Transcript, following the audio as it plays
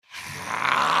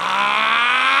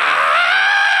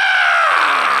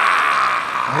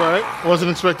Right?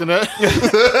 Wasn't expecting that.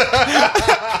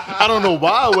 I don't know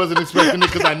why I wasn't expecting it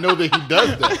because I know that he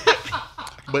does that.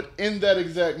 But in that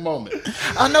exact moment.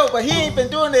 I know, but he ain't been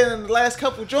doing it in the last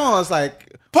couple joints.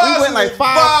 Like, Positive we went like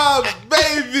 5 vibes,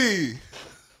 baby.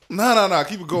 No.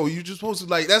 Keep it going. You just supposed to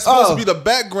that's supposed to be the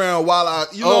background while what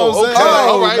I'm saying?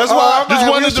 All right. That's why I just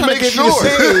wanted to make sure.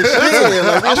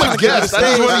 I'm a guest.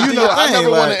 I never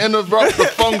want to interrupt the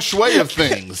feng shui of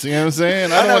things. You know what I'm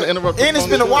saying? I don't want to interrupt the And it's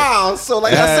feng been a shui. while, so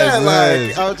like I said,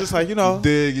 like I was just like, You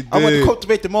dig. I want to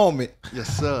cultivate the moment. Yes,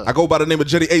 sir. I go by the name of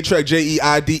Jetty A-Track,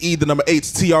 Jeide, the number 8,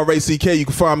 TRACK. You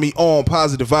can find me on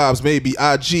Positive Vibes, maybe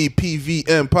IG,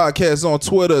 PVM Podcast on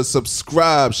Twitter.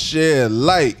 Subscribe, share,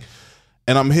 like.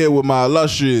 And I'm here with my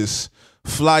illustrious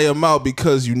Fly 'em out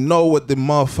because you know what the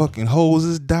motherfucking hoes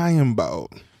is dying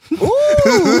about.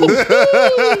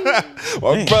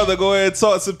 My brother, go ahead and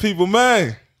talk to people,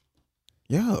 man.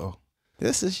 Yo,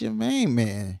 this is your main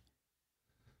man.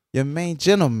 Your main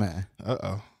gentleman.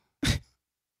 Uh-oh.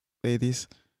 Ladies.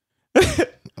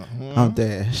 I'm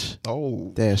Dash.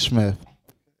 Oh. Dash Smith.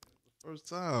 First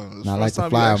time. And I like to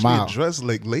fly 'em out. Dressed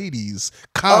like ladies,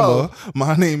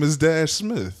 my name is Dash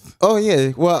Smith. Oh,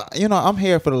 yeah. Well, I'm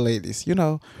here for the ladies.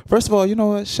 First of all, you know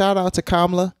what? Shout out to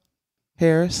Kamala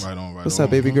Harris. Right on. What's up,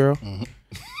 baby girl?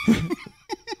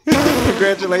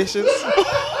 Congratulations.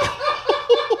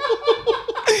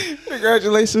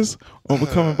 Congratulations on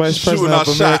becoming vice president Shooting our of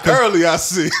shot America. early, I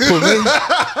see. For me?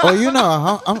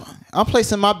 Oh, I'm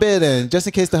placing my bid in just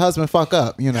in case the husband fuck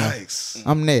up. Yikes.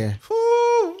 I'm there.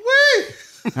 Ooh-wee.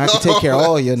 I can take care of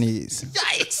all your needs.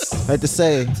 Yikes. Like to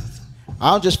say,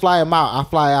 I don't just fly him out. I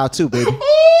fly out too, baby.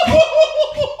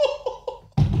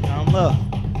 I'm up.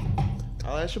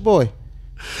 Oh, that's your boy.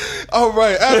 All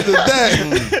right. After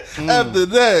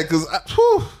that, because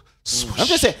I'm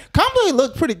just saying, Kamala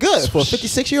looked pretty good for a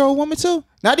 56-year-old woman too.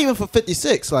 Not even for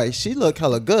 56. Like she looked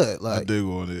hella good. Like I dig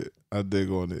on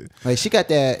it. Like she got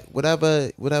that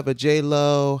whatever J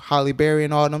Lo, Halle Berry,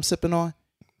 and all them sipping on.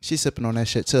 She's sipping on that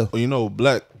shit too. Well,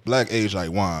 black age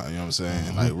like wine. You know what I'm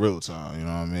saying? Like real time. You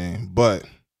know what I mean? But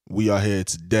we are here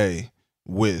today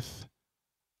with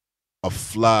a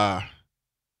fly,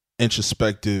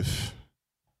 introspective,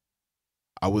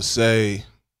 I would say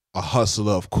a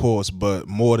hustler, of course, but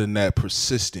more than that,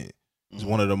 persistent. He's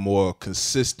one of the more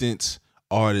consistent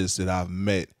artists that I've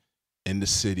met in the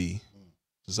city.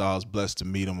 Since I was blessed to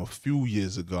meet him a few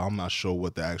years ago. I'm not sure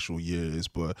what the actual year is,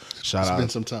 but shout out. It's been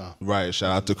some time. Right,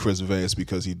 shout out to Chris Vance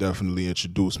because he definitely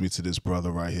introduced me to this brother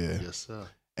right here. Yes, sir.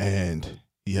 And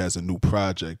he has a new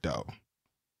project out.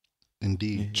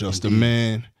 Indeed. Just a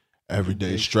man,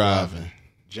 everyday striving.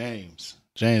 James.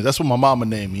 That's what my mama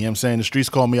named me. You know what I'm saying? The streets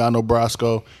call me I Know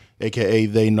Brasco, a.k.a.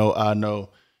 They Know I Know. You know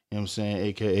what I'm saying?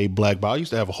 A.k.a. Black Bob. I used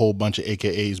to have a whole bunch of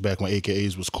AKAs back when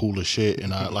AKAs was cool as shit.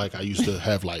 And I used to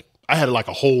have I had a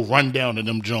whole rundown of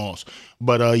them Jones.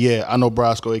 But yeah, I Know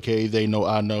Brasco, a.k.a. They Know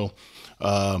I Know.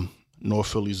 North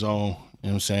Philly Zone. You know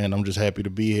what I'm saying? I'm just happy to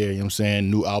be here. You know what I'm saying?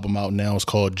 New album out now. It's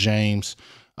called James.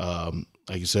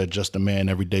 Like you said, just a man,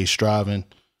 everyday striving.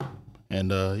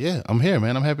 And yeah, I'm here,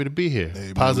 man. I'm happy to be here.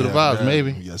 Hey, Positive vibes,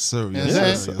 maybe. Yes, sir.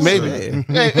 Yes, sir. Yes, Maybe. sir.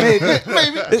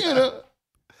 Maybe.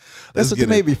 That's what the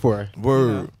maybe for.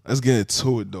 Word. Let's get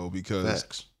into it though, because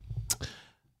Facts.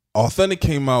 Authentic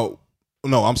came out.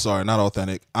 No, I'm sorry, not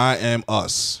Authentic. I Am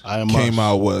Us. I Am came Us.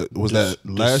 out. What was that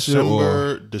last year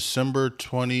or December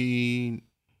 2019.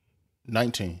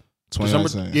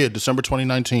 2019? December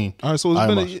 2019. All right, so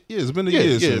it's been a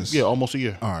year since. Yeah, almost a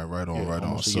year. All right, right on.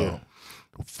 almost a So, year.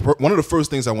 one of the first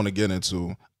things I want to get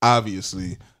into,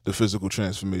 obviously, the physical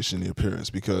transformation, the appearance,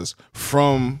 because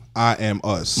from I Am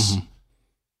Us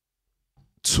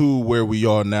to where we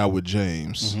are now with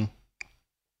James,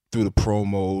 through the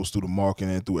promos, through the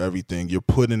marketing, through everything, you're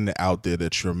putting it out there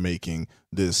that you're making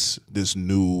this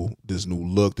new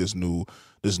look, this new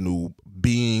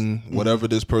being, whatever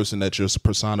this person that you're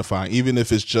personifying, even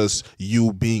if it's just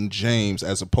you being James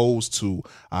as opposed to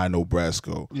I Know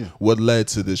Brasco. Yeah. What led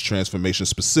to this transformation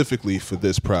specifically for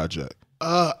this project?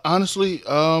 Honestly,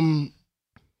 to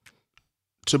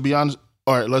be honest,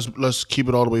 all right, let's keep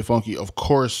it all the way funky. Of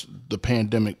course, the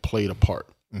pandemic played a part.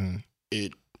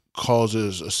 It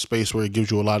causes a space where it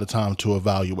gives you a lot of time to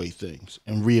evaluate things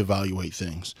and reevaluate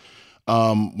things.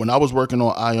 When I was working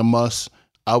on I Am Us,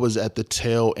 I was at the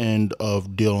tail end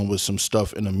of dealing with some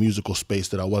stuff in the musical space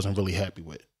that I wasn't really happy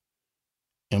with.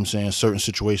 You know what I'm saying? Certain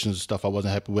situations and stuff I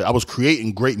wasn't happy with. I was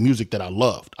creating great music that I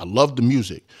loved. I loved the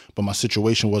music, but my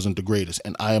situation wasn't the greatest.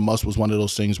 And I Am Us was one of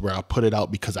those things where I put it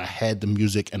out because I had the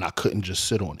music and I couldn't just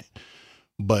sit on it.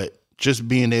 But just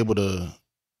being able to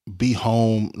be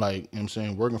home, like, you know what I'm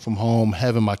saying, working from home,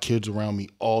 having my kids around me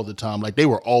all the time, like they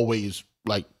were always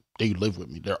like they live with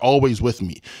me. They're always with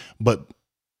me. But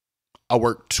I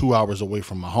work 2 hours away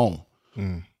from my home.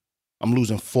 I'm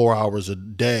losing 4 hours a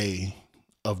day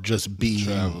of just being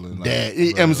traveling, dad. You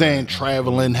know what I'm saying?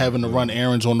 Traveling, having to run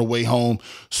errands on the way home.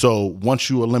 So once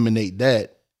you eliminate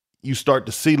that, you start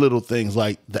to see little things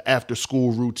like the after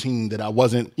school routine that I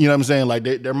wasn't, you know what I'm saying? Like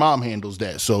their mom handles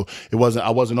that. So I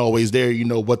wasn't always there, you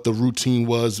know, what the routine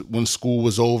was when school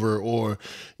was over, or, you know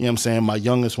what I'm saying? My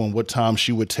youngest one, what time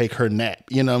she would take her nap,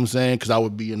 you know what I'm saying? Cause I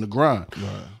would be in the grind.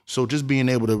 Right. So just being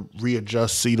able to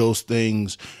readjust, see those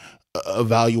things,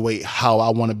 evaluate how I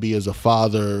want to be as a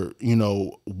father, you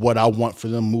know, what I want for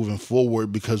them moving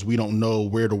forward, because we don't know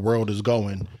where the world is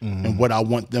going and what I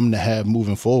want them to have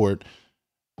moving forward.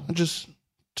 I just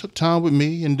took time with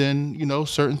me, and then, you know,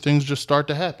 certain things just start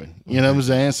to happen. You know what I'm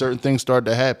saying? Certain things start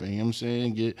to happen. You know what I'm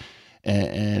saying?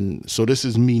 And so this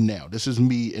is me now. This is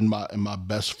me in my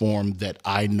best form that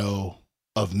I know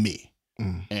of me.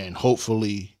 And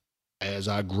hopefully as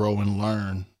I grow and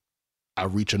learn, I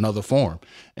reach another form.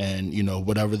 And, you know,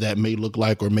 whatever that may look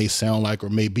like or may sound like or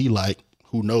may be like,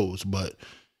 who knows? But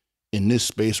in this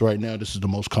space right now, this is the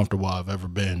most comfortable I've ever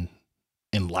been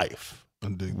in life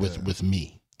with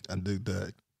me. I dig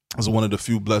that. It's one of the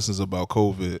few blessings about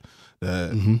COVID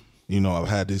that, you know, I've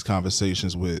had these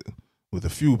conversations with a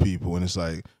few people, and it's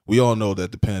like, we all know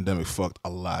that the pandemic fucked a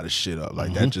lot of shit up.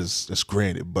 Like that's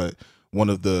granted. But one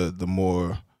of the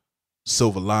more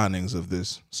silver linings of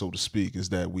this, so to speak, is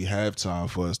that we have time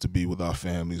for us to be with our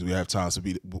families. We have time to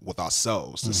be with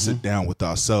ourselves, to sit down with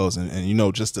ourselves and you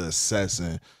know, just to assess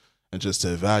and just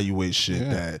to evaluate shit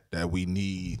that we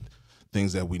need,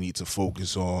 things that we need to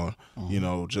focus on, you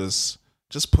know, just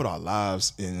put our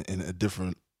lives in a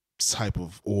different type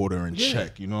of order and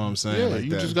check, you know what I'm saying? Yeah, like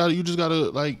you just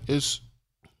gotta like, it's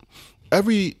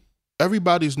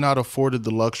everybody's not afforded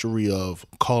the luxury of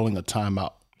calling a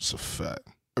timeout. It's a fact.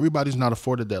 Everybody's not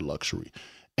afforded that luxury.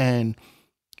 And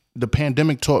the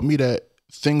pandemic taught me that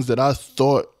things that I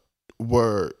thought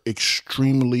were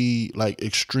extremely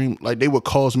extreme, like they would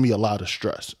cause me a lot of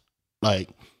stress.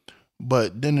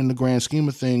 But then in the grand scheme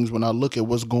of things, when I look at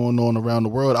what's going on around the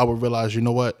world, I would realize, you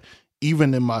know what?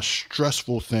 Even in my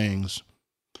stressful things,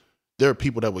 there are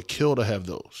people that would kill to have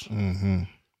those.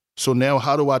 So now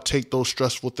how do I take those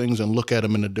stressful things and look at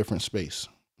them in a different space?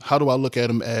 How do I look at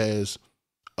them as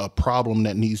a problem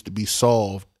that needs to be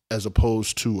solved as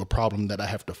opposed to a problem that I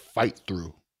have to fight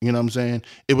through? You know what I'm saying?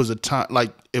 It was a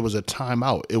time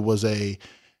out. It was a,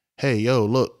 hey, yo,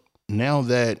 look, now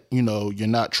that, you know, you're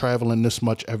not traveling this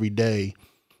much every day,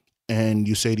 and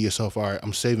you say to yourself, all right,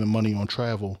 I'm saving money on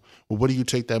travel. Well, what do you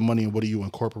take that money and what do you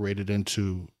incorporate it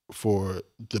into for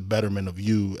the betterment of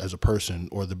you as a person,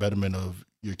 or the betterment of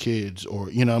your kids,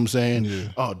 or, you know what I'm saying? Yeah.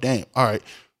 Oh, damn. All right.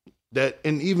 That,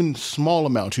 and even small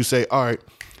amounts, you say, all right,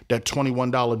 that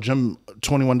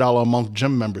 $21 a month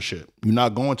gym membership, you're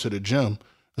not going to the gym,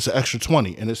 it's an extra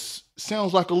 20, and it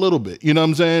sounds like a little bit, you know what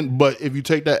I'm saying? But if you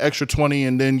take that extra 20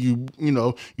 and then you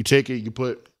take it, you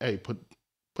put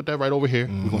that right over here.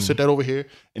 We're gonna set that over here,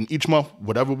 and each month,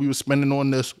 whatever we were spending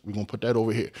on this, we're gonna put that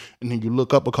over here. And then you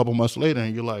look up a couple months later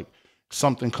and you're like,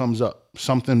 something comes up,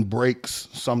 something breaks,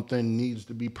 something needs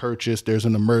to be purchased, there's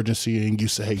an emergency, and you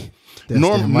say,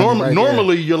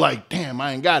 normally you're like, damn,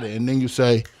 I ain't got it. And then you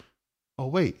say, oh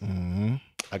wait,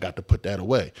 I got to put that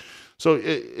away. So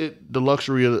the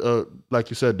luxury of,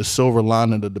 like you said, the silver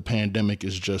lining of the pandemic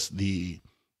is just the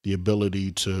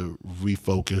ability to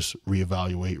refocus,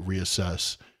 reevaluate,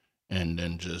 reassess, and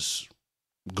then just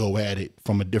go at it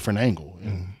from a different angle.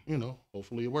 And, you know,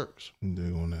 hopefully it works.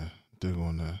 Dig on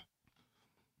that.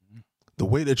 The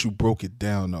way that you broke it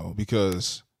down, though,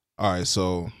 because, all right,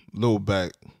 so little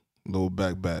back,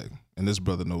 and this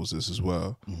brother knows this as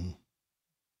well.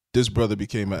 This brother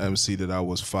became an MC that I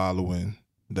was following,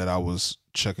 that I was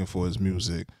checking for his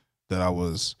music, that I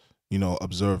was, you know,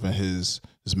 observing his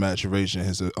maturation,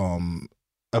 his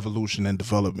evolution and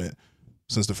development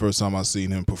since the first time I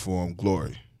seen him perform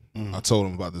Glory. I told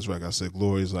him about this record. I said,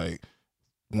 Glory is like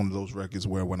one of those records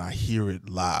where when I hear it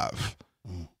live,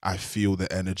 I feel the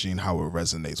energy and how it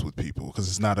resonates with people, because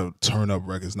it's not a turn up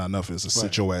record. It's not nothing. It's a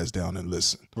sit your ass down and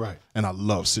listen. Right. And I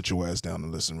love sit your ass down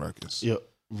and listen records. Yeah.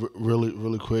 Really,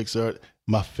 really quick, sir.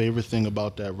 My favorite thing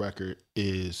about that record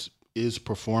is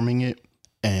performing it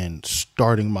and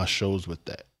starting my shows with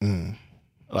that.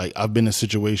 Like, I've been in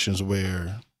situations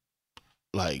where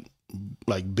like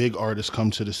big artists come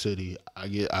to the city. I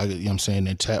you know what I'm saying,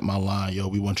 they tap my line, yo,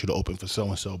 we want you to open for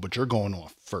so-and-so, but you're going on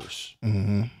first.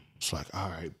 It's like, all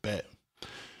right, bet.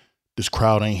 This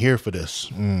crowd ain't here for this.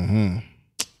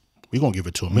 we gonna give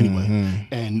it to him anyway,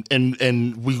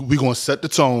 and we gonna set the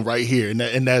tone right here, and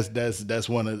that's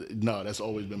one of that's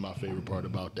always been my favorite part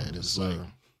about that. It's like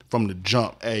from the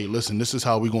jump, hey, listen, this is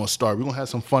how we gonna start. We are gonna have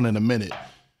some fun in a minute,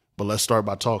 but let's start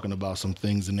by talking about some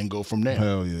things and then go from there.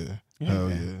 Hell yeah.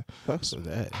 Hell yeah. Fucks with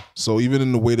that. So even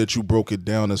in the way that you broke it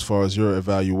down as far as your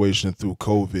evaluation through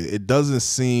COVID, it doesn't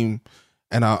seem,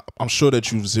 and I'm sure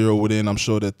that you've zeroed in, I'm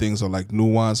sure that things are like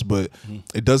nuanced, but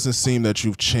it doesn't seem that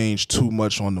you've changed too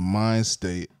much on the mind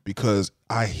state, because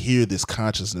I hear this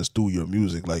consciousness through your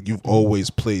music. Like you've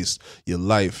always placed your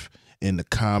life in the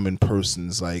common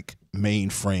person's like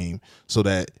mainframe, so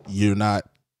that you're not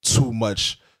too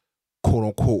much quote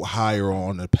unquote higher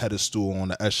on the pedestal, on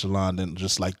the echelon than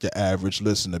just like the average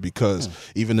listener, because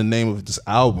even the name of this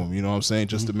album, you know what I'm saying,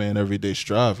 just a man every day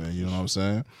striving, you know what I'm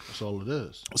saying? That's all it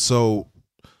is. So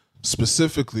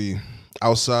specifically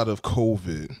outside of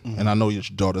COVID, and I know your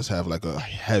daughters have like a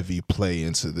heavy play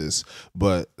into this,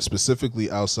 but specifically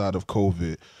outside of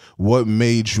COVID, what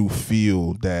made you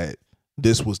feel that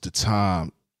this was the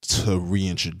time to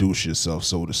reintroduce yourself,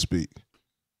 so to speak?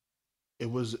 It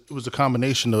was a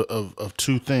combination of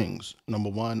two things.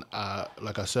 Number one,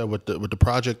 like I said, with the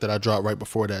project that I dropped right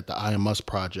before that, the I Am Us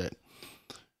project,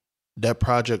 that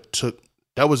project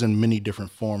that was in many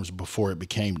different forms before it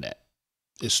became that.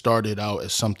 It started out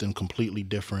as something completely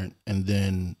different, and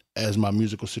then as my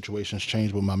musical situations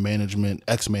changed with my management,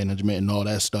 ex-management, and all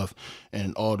that stuff,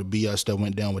 and all the BS that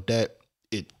went down with that,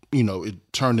 it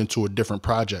turned into a different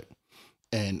project.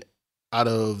 And out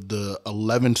of the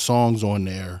 11 songs on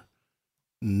there,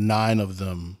 9 of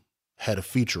them had a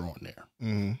feature on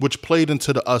there, which played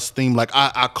into the Us theme. Like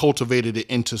I cultivated it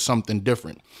into something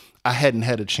different. I hadn't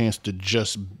had a chance to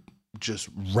just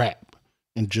rap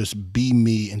and just be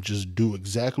me and just do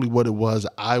exactly what it was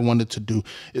I wanted to do.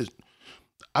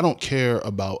 I don't care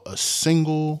about a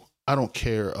single. I don't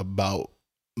care about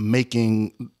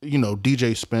making,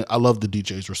 DJ spin. I love the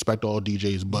DJs, respect all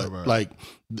DJs, but right.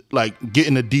 like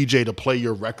getting a DJ to play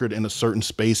your record in a certain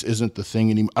space isn't the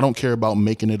thing anymore. I don't care about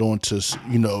making it onto,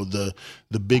 the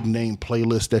big name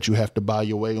playlist that you have to buy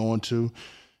your way onto.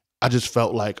 I just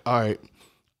felt like, all right,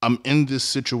 I'm in this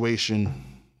situation.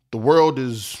 The world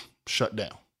is shut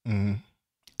down.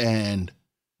 And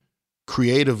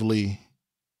creatively,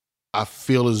 I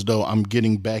feel as though I'm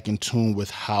getting back in tune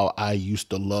with how I used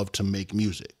to love to make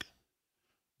music.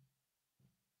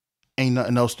 Ain't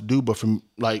nothing else to do but from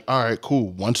like, all right,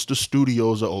 cool. Once the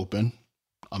studios are open,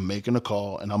 I'm making a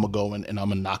call and I'm going to go in and I'm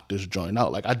going to knock this joint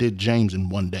out. Like I did James in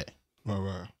one day.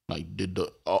 Right. Like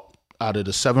out of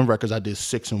the 7 records, I did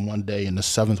 6 in one day. And the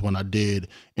 7th one I did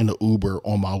in the Uber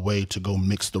on my way to go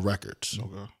mix the records.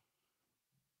 Okay.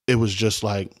 It was just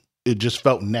like, it just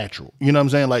felt natural. You know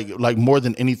what I'm saying? Like more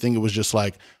than anything, it was just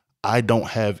like, I don't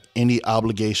have any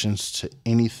obligations to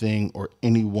anything or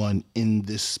anyone in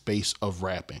this space of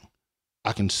rapping.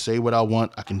 I can say what I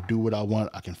want. I can do what I want.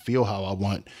 I can feel how I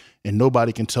want. And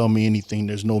nobody can tell me anything.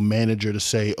 There's no manager to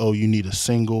say, oh, you need a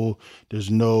single. There's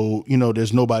no,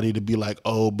 there's nobody to be like,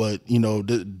 oh, but,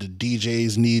 the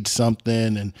DJs need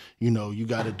something and, you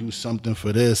got to do something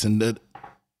for this and that.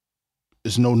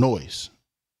 It's no noise.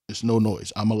 It's no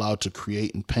noise. I'm allowed to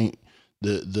create and paint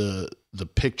the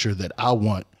picture that I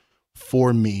want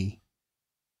for me.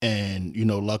 And,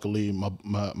 luckily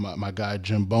my guy,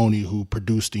 Jim Boney, who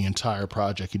produced the entire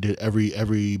project, he did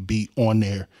every beat on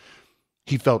there.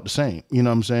 He felt the same. You know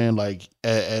what I'm saying? Like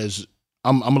as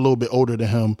I'm a little bit older than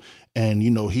him and,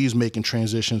 he's making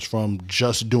transitions from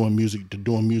just doing music to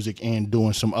doing music and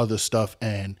doing some other stuff.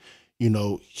 And,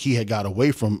 he had got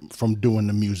away from doing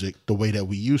the music the way that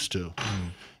we used to.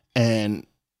 And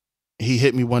he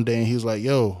hit me one day and he's like,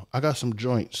 yo, I got some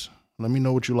joints. Let me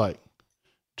know what you like.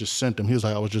 Just sent him. He was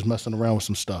like, I was just messing around with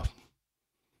some stuff.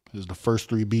 It was the first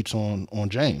 3 beats on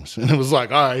James. And it was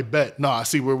like, all right, bet. No, I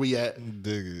see where we at.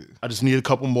 Dig it. I just need a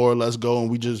couple more. Let's go. And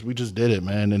we just did it,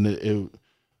 man. And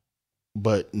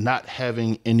but not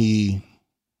having any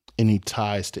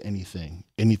ties to anything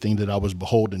that I was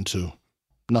beholden to,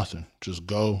 nothing. Just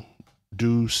go,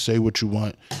 do, say what you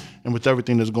want. And with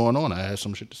everything that's going on, I had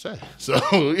some shit to say. So,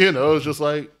 it's just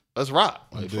like, let's rock.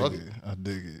 Like, fuck it. I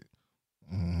dig it.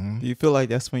 Do you feel like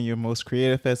that's when you're most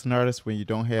creative as an artist, when you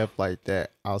don't have like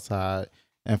that outside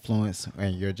influence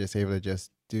and you're just able to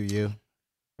just do you?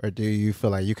 Or do you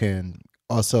feel like you can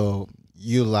also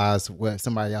utilize what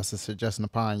somebody else is suggesting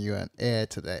upon you and add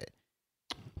to that?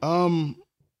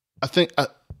 I think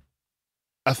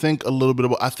a little bit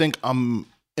of, I think I'm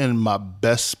in my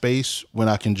best space when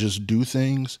I can just do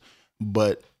things,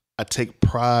 but I take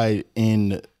pride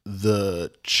in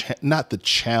not the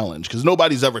challenge, because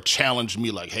nobody's ever challenged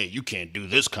me like, hey, you can't do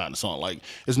this kind of song. Like,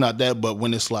 it's not that, but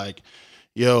when it's like,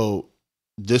 yo,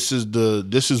 this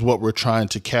is what we're trying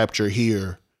to capture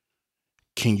here.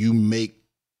 Can you make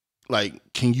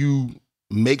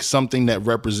something that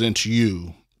represents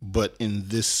you, but in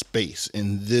this space,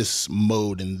 in this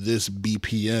mode, in this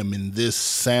BPM, in this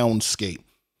soundscape?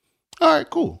 All right,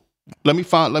 cool. Let me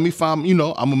find, I'm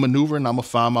a maneuver and I'm gonna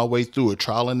find my way through it.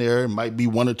 Trial and error. It might be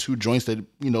one or two joints that,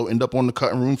 end up on the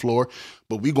cutting room floor,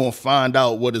 but we gonna find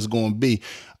out what it's gonna be.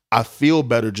 I feel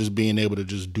better just being able to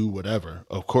just do whatever.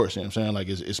 Of course, you know what I'm saying? Like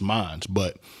it's mine.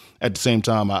 But at the same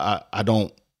time, I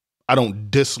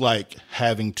don't dislike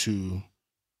having to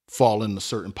fall into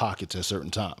certain pockets at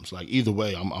certain times. Like either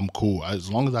way, I'm cool.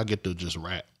 As long as I get to just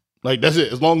rap. Like that's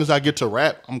it. As long as I get to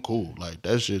rap, I'm cool. Like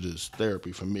that shit is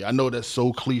therapy for me. I know that's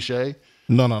so cliche.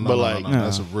 No.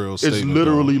 That's a real statement. It's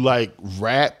literally like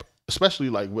rap,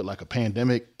 especially like with like a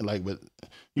pandemic, like with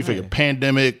figure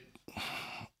pandemic.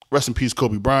 Rest in peace,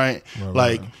 Kobe Bryant.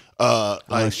 Like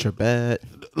extra bad.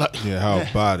 How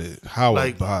about it? How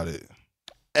about it?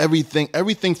 Everything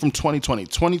from 2020.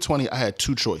 2020, I had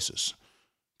two choices.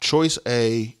 Choice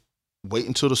A, wait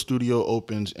until the studio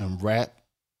opens and rap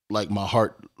like my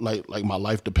heart, like my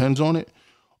life depends on it,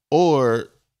 or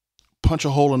punch a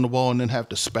hole in the wall and then have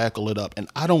to spackle it up. And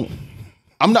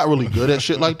I'm not really good at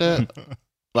shit like that.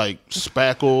 Like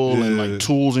spackle and like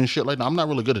tools and shit like that. I'm not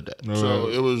really good at that. So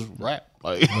it was rap.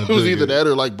 Like it was either that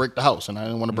or like break the house, and I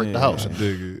didn't want to break the house. I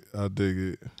dig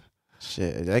it.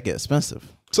 Shit, that get expensive.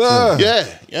 Yeah.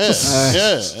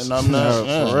 And I'm not,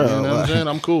 for real. You know what I'm saying?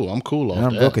 I'm cool off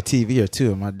that. I broke a TV or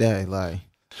two in my day, like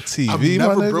TV. I've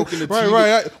never broken a TV.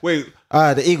 Right. Wait.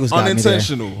 The Eagles got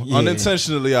unintentional. Me there. Yeah.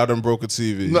 Unintentionally, I done broke a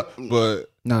TV.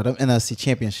 No, them NFC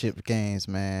championship games,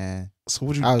 man. So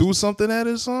would you do something at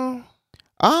it, son?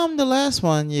 The last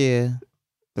one, yeah.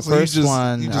 The first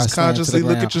one, you just consciously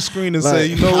look at your screen and say,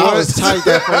 you know I what? was tight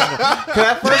that first one. Cause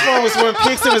that first one was when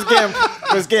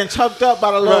Pigston was getting choked up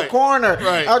by the little corner.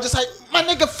 Right. I was just like, my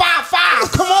nigga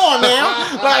 5'5", come on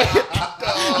now. Like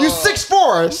you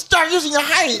 6'4", start using your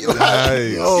height.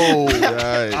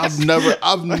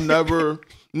 I've never.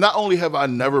 Not only have I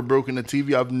never broken a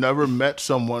TV, I've never met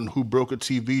someone who broke a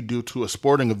TV due to a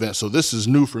sporting event. So this is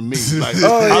new for me. Like,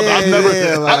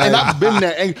 I've been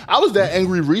that angry. I was that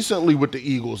angry recently with the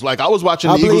Eagles. Like I was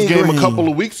watching the Eagles game a couple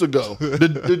of weeks ago.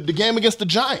 The game against the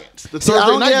Giants. The Thursday I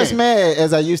don't night get as game. mad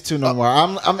as I used to no more.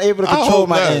 I'm able to control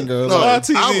my anger. No, I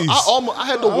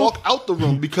had to walk out the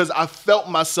room because I felt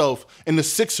myself in the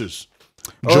Sixers.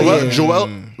 Joel,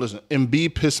 listen,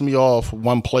 Embiid pissed me off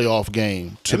one playoff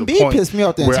game to the point. Embiid pissed me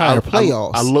off the entire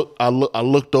playoffs. I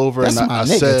looked over and I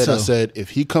said,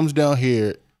 if he comes down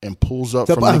here and pulls up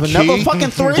from the key fucking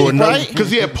three, right?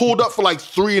 Because he had pulled up for like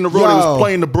 3 in a row. He was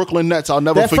playing the Brooklyn Nets. I'll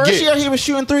never forget. That first year he was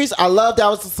shooting threes, I loved that. I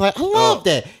was just like, I love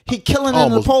that. He killing it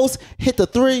in the post, hit the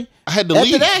three. I had to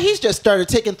leave. After that, he's just started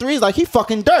taking threes like he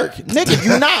fucking Dirk. Nigga,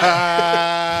 you not.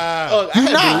 I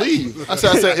had to leave. I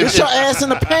said, get your ass in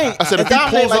the paint. I said, if he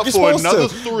pulls up for another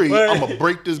three, I'm going to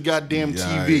break this goddamn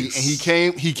TV. And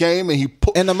he came and he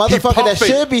put. And the motherfucker that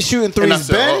should be shooting threes,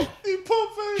 Ben.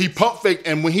 He pump faked.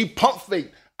 And when he pump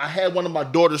faked, I had one of my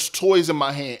daughter's toys in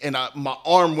my hand, and my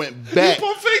arm went back. You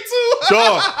pump fake too?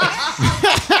 Dog.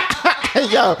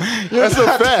 Yo, that's a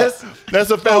fact.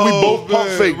 That's a fact. We both pump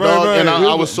fake, dog. Right. And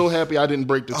I was so happy I didn't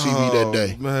break the TV that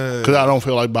day. Because I don't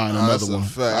feel like buying another one.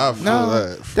 Fact. I feel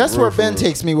that. That's where Ben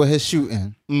takes me with his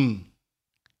shooting.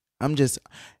 I'm just...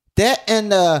 That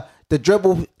and the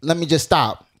dribble, let me just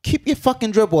stop. Keep your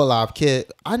fucking dribble alive,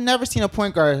 kid. I never seen a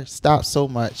point guard stop so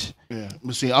much. Yeah,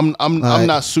 but see, I'm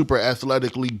not super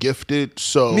athletically gifted,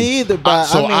 so me either.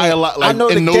 But I know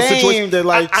the game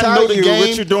to tell you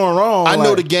what you're doing wrong. I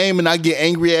know the game, and I get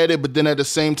angry at it. But then at the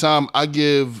same time, I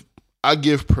give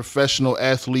professional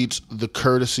athletes the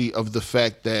courtesy of the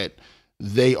fact that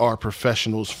they are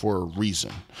professionals for a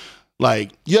reason.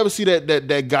 Like, you ever see that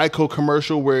Geico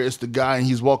commercial where it's the guy and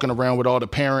he's walking around with all the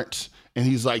parents? And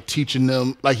he's teaching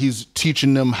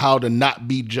them how to not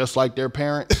be just like their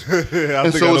parents.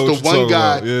 And so it's the one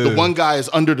guy. Yeah. The one guy is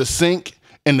under the sink,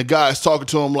 and the guy is talking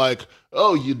to him like,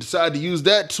 "Oh, you decided to use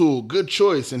that tool. Good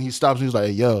choice." And he stops and he's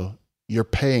like, "Yo, you're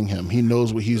paying him. He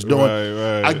knows what he's doing."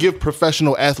 Right. I give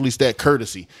professional athletes that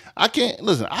courtesy. I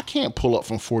can't pull up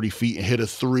from 40 feet and hit a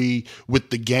three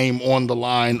with the game on the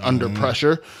line under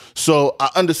pressure. So I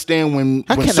understand when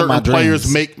certain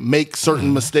players make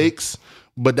certain mistakes.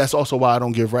 But that's also why I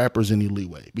don't give rappers any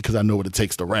leeway, because I know what it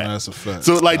takes to rap. That's a fact.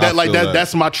 So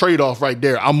that's my trade-off right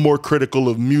there. I'm more critical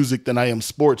of music than I am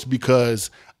sports, because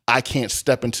I can't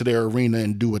step into their arena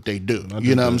and do what they do.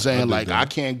 You know what I'm saying? Like, I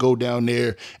can't go down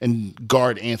there and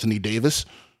guard Anthony Davis.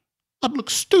 I'd look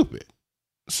stupid.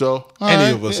 So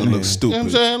any of us would look stupid, you know what I'm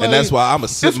saying? Like, and that's why I'm gonna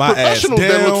sit my ass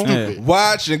down,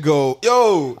 watch, and go,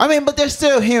 yo. I mean, but they're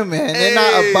still human. They're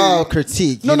not above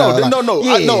critique. No.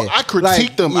 I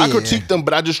critique them. I critique them,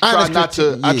 but I just try not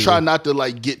to. I try not to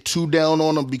like get too down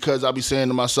on them because I be saying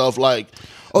to myself like,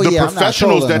 the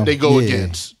professionals that they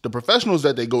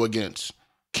go against,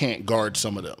 can't guard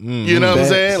some of them. You know what I'm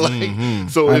saying? Like,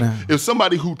 so if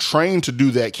somebody who trained to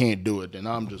do that can't do it, then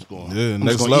I'm just going. I'm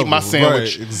just going to eat my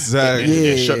sandwich. Right,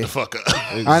 exactly. And shut the fuck up.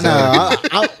 Exactly.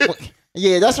 I know.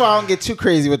 Yeah, that's why I don't get too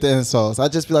crazy with the insults. I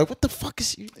just be like, "What the fuck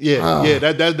is you?" Yeah.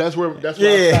 That's where I'm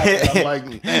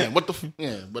like, man, what the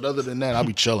yeah. But other than that, I'll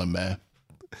be chilling, man.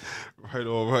 Right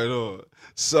on.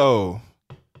 So,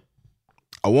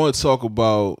 I want to talk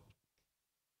about,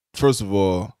 first of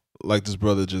all, like this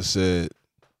brother just said,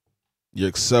 you're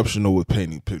exceptional with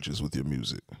painting pictures with your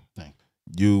music. Thanks.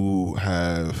 You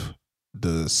have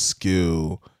the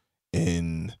skill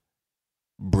in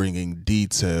bringing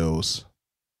details,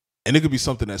 and it could be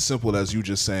something as simple as you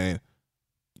just saying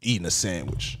eating a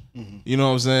sandwich. Mm-hmm. You know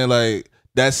what I'm saying? Like,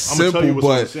 that's simple,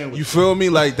 but you feel me?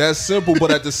 Like, that's simple,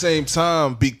 but at the same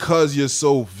time, because you're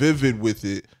so vivid with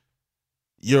it,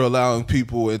 you're allowing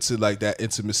people into like that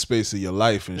intimate space of your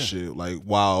life and shit. Like,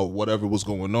 while whatever was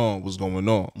going on was going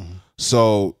on. Mm-hmm.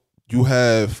 So you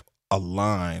have a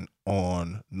line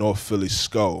on North Philly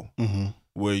Skull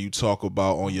where you talk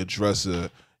about on your dresser,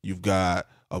 you've got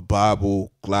a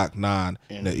Bible, Glock 9,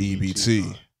 and an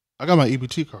EBT. I got my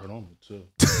EBT card on me too.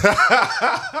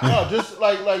 No,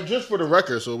 just for the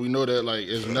record, so we know that like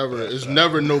it's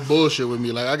never no bullshit with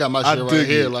me. Like, I got my shit right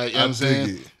here, like, you know what I'm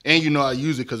saying? And you know I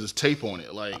use it because it's tape on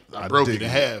it. Like, I broke it in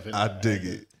half. And I dig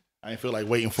it. I ain't feel like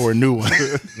waiting for a new one.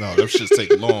 No, them shits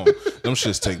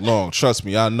take long. Trust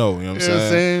me, I know. You know what I'm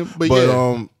saying?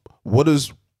 But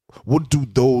what do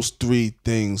those three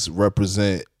things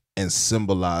represent and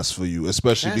symbolize for you?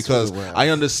 Especially because I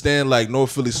understand like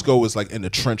North Philly Skull is like in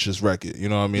the trenches record. You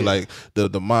know what I mean? Like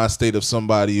the mind state of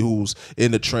somebody who's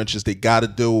in the trenches, they gotta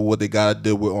deal with what they gotta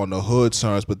deal with on the hood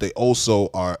terms, but they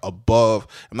also are above.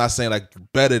 I'm not saying like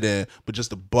better than, but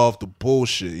just above the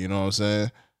bullshit. You know what I'm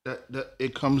saying? That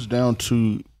it comes down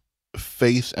to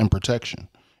faith and protection.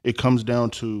 It comes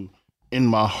down to, in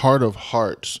my heart of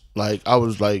hearts, like I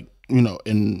was like, you know,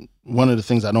 in one of the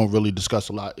things I don't really discuss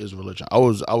a lot is religion. I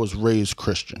was raised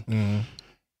Christian. Mm-hmm.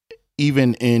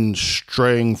 Even in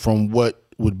straying from what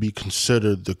would be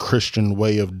considered the Christian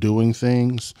way of doing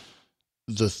things,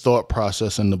 the thought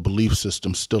process and the belief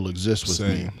system still exists with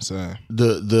me. Same.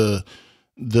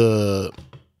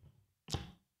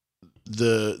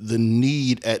 The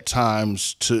need at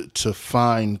times to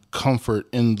find comfort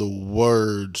in the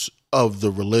words of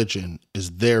the religion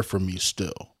is there for me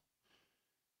still.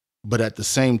 But at the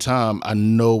same time, I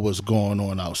know what's going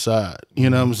on outside.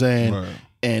 You know what I'm saying? Right.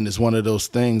 And it's one of those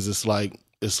things. It's like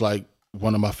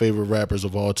one of my favorite rappers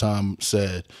of all time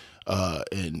said,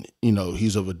 and you know,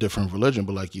 he's of a different religion,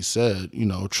 but like you said, you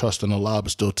know, trust in Allah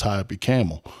but still tie up your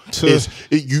camel.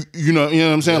 You know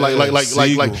what I'm saying?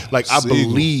 Like I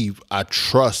believe, I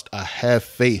trust, I have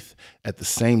faith. At the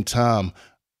same time,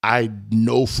 I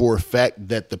know for a fact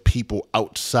that the people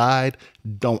outside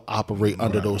don't operate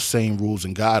under those same rules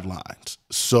and guidelines.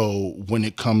 So when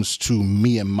it comes to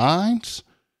me and mine's,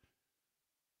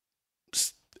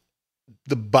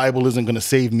 the Bible isn't going to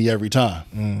save me every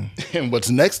time. And what's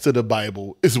next to the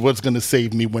Bible is what's going to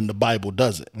save me when the Bible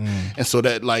doesn't. And so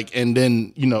that like, and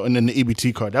then, you know, and then the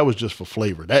EBT card, that was just for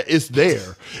flavor. That it's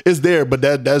there, but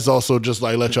that's also just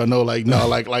like, let y'all know, like, no,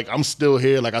 like I'm still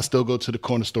here. Like I still go to the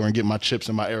corner store and get my chips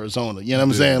in my Arizona. You know what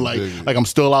I'm saying? Like I'm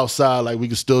still outside, like we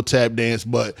can still tap dance,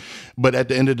 but at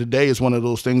the end of the day, it's one of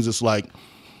those things. It's like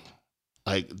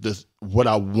this, what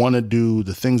I want to do,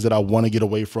 the things that I want to get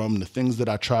away from, the things that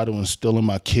I try to instill in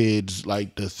my kids,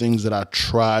 like the things that I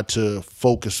try to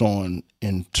focus on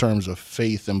in terms of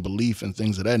faith and belief and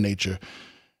things of that nature,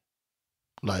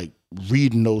 like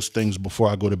reading those things before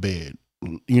I go to bed.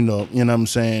 You know what I'm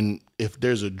saying? If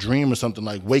there's a dream or something,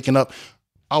 like waking up,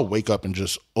 I'll wake up and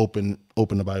just open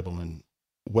the Bible and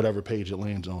whatever page it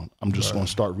lands on, I'm just going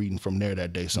to start reading from there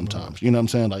that day sometimes. You know what I'm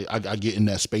saying? Like I get in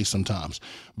that space sometimes.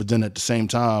 But then at the same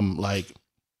time, like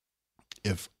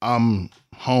if I'm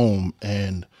home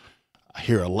and I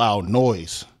hear a loud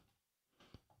noise,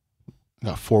 I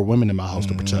got 4 women in my house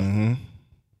to protect.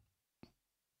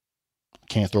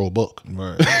 Can't throw a book.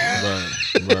 Right.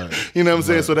 You know what I'm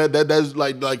saying? So that's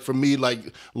like for me,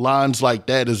 like lines like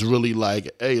that is really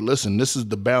like, hey, listen, this is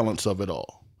the balance of it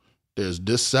all. There's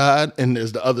this side and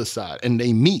there's the other side, and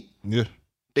they meet. Yeah.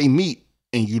 they meet,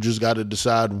 and you just got to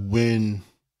decide when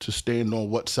to stand on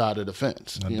what side of the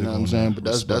fence. You know what I'm saying? But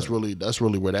that's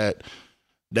really where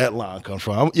that line comes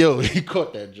from. Yo, he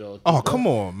caught that joke. Oh, come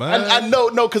on, man. I know,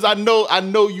 because I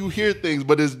know you hear things,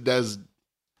 but that's.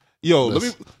 Yo,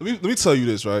 let me tell you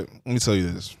this, right? Let me tell you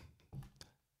this.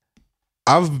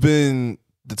 I've been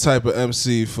the type of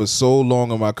MC for so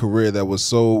long in my career that was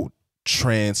so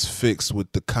transfixed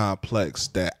with the complex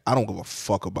that I don't give a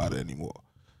fuck about it anymore.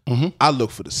 Mm-hmm. I look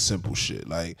for the simple shit.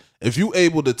 Like, if you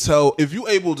able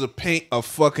to paint a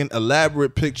fucking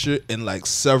elaborate picture in like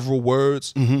several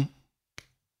words,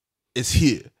 it's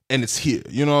here. And it's here.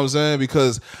 You know what I'm saying?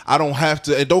 Because I don't have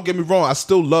to, and don't get me wrong, I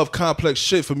still love complex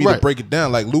shit for me to break it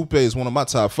down. Like, Lupe is one of my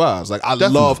top 5s. Like, I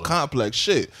love complex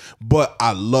shit. But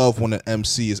I love when an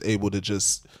MC is able to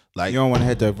just, like, you don't want to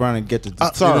have to run and get the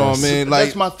guitars. You know what I mean? Like,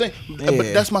 that's my thing. Yeah.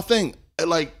 But that's my thing.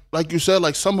 Like you said,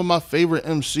 like, some of my favorite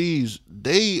MCs,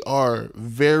 they are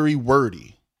very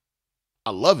wordy.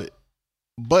 I love it.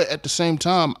 But at the same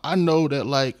time, I know that,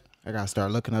 like, I gotta start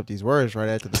looking up these words right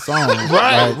after the song.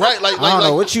 right. Like, I don't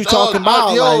know what you talking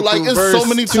about. Like it's so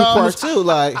many times. Too,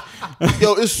 like,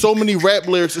 it's so many rap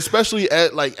lyrics, especially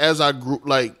as I grew,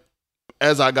 like,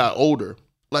 as I got older.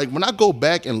 Like, when I go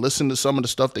back and listen to some of the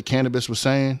stuff that Cannabis was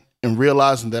saying, and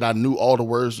realizing that I knew all the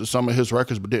words to some of his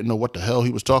records, but didn't know what the hell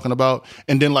he was talking about,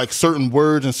 and then like certain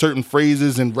words and certain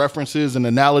phrases and references and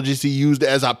analogies he used,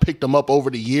 as I picked them up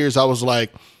over the years, I was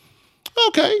like,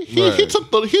 okay, he took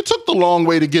the long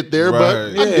way to get there,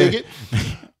 but I dig it.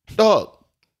 Dog,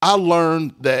 I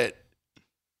learned that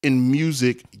in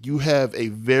music, you have a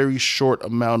very short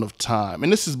amount of time.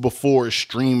 And this is before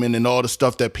streaming and all the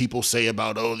stuff that people say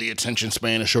about, the attention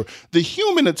span is short. The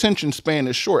human attention span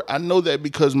is short. I know that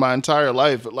because my entire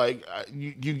life, like,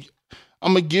 I'm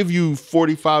going to give you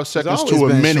 45 seconds to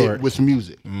a minute with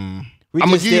music. We I'm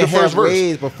gonna give you the first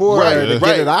verse before to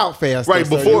get it out fast. Right,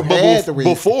 before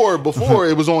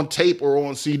it was on tape or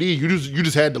on CD, you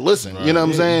just had to listen. Right. You know what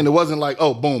I'm saying? It wasn't like,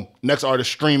 oh, boom, next artist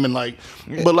streaming, like,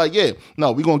 but like,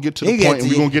 no, we're gonna get to the point and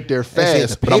we're gonna get there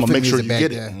fast, but I'm gonna make sure you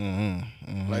get it.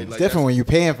 Like, it's different when you're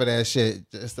paying for that shit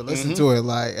just to listen to it,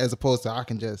 like, as opposed to I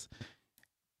can just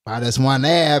buy this one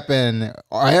app and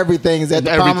everything's at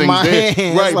the palm of my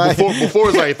hand. Right, like, before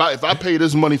it's like, if I pay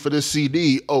this money for this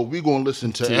CD, we gonna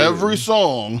listen to every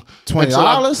song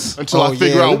 $20 until I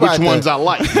figure out which ones I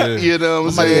like. You know what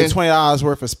I'm saying? $20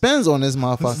 worth of spins on this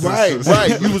motherfucker.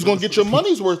 Right. You was gonna get your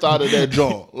money's worth out of that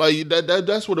joint. Like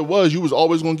that's what it was. You was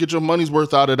always gonna get your money's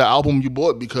worth out of the album you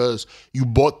bought because you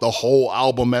bought the whole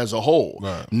album as a whole.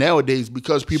 Right. Nowadays,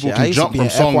 because people can jump from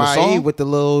song to song with the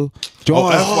little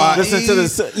joint. Listen to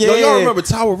the. Yeah. Yo, y'all remember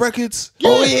Tower Records? Yeah.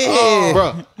 Oh, yeah.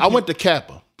 Bro, I went to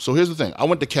Kappa. So here's the thing. I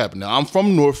went to Kappa. Now, I'm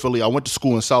from North Philly. I went to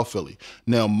school in South Philly.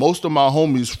 Now, most of my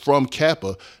homies from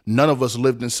Kappa, none of us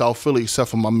lived in South Philly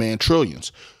except for my man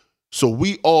Trillions. So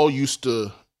we all used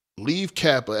to leave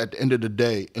Kappa at the end of the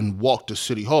day and walk to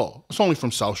City Hall. It's only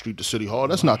from South Street to City Hall.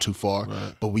 That's not too far.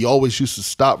 Right. But we always used to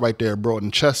stop right there at Broad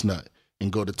and Chestnut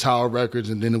and go to Tower Records,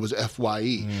 and then it was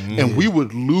FYE. And we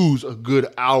would lose a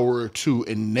good hour or two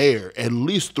in there at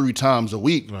least 3 times a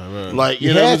week. Right. Like,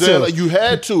 you know what I'm saying? Like, you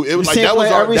had to. It was like that was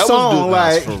every song.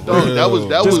 Like, that was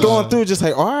just going through, just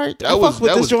like, all right, I fuck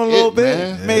with this joint a little bit,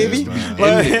 man. Maybe.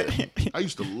 I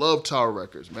used to love Tower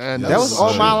Records, man. That was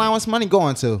all my allowance money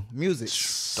going to music,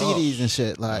 CDs and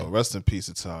shit. Like, rest in peace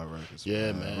to Tower Records.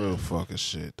 Yeah, man. Real fucking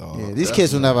shit, dog. Yeah, these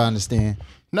kids will never understand.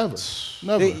 Never.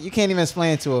 You can't even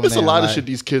explain to them. It's a lot of shit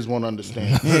these kids won't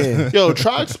understand. Yeah. Yo,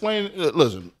 try explaining.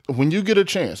 Listen, when you get a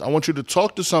chance, I want you to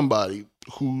talk to somebody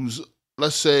who's,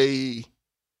 let's say,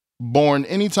 born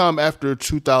anytime after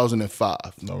 2005.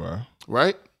 No, right.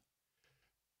 Right?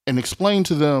 And explain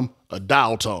to them a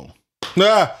dial tone.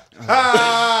 Nigga. A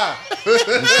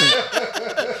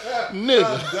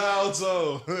dial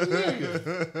tone.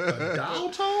 A dial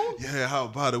tone? Yeah, how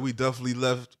about it? We definitely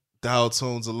left dial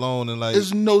tones alone, and like,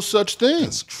 there's no such thing.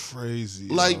 That's crazy.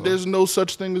 Like, there's no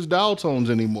such thing as dial tones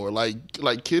anymore. Like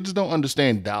kids don't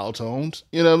understand dial tones.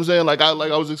 You know what I'm saying? Like I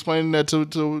was explaining that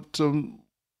to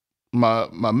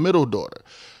my middle daughter,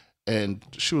 and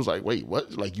she was like, "Wait,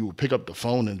 what? Like, you would pick up the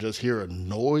phone and just hear a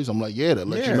noise?" I'm like, "Yeah, that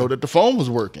let you know that the phone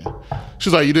was working."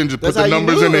 She's like, "You didn't just put the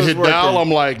numbers in and hit dial?" I'm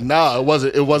like, "Nah, it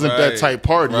wasn't that type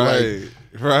party."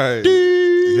 Right.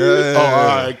 Yeah. Oh,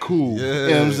 all right, cool. Yeah. You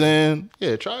know what I'm saying?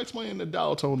 Yeah, try explaining the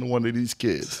dial tone to one of these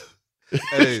kids.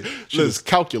 Hey, listen,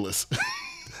 calculus.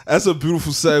 That's a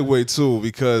beautiful segue too,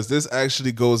 because this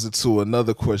actually goes into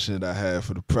another question that I had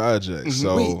for the project. Mm-hmm.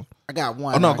 So wait, I got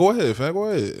one. Oh no, go ahead, fam. Go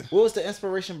ahead. What was the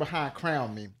inspiration behind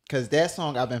Crown Me? Because that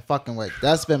song I've been fucking with.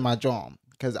 That's been my jam.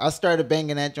 because I started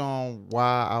banging that joint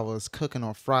while I was cooking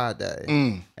on Friday,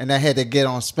 and I had to get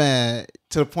on spin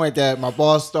to the point that my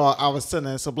boss thought I was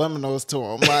sending subliminals to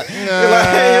him. Like, he was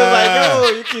like,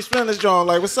 "Yo, you keep spinning this joint.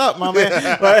 Like, what's up, my man?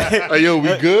 Like, yo,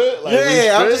 we good? Like,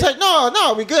 yeah, I'm just like,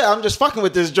 no, we good. I'm just fucking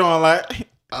with this joint. Like,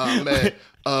 man,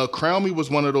 Crown Me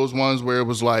was one of those ones where it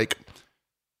was like,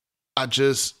 I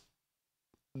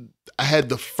had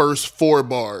the first 4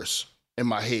 bars in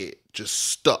my head just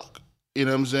stuck. You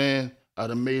know what I'm saying? I'd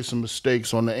have made some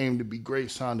mistakes on the aim to be great,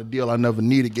 signed a deal I never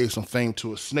needed, gave some fame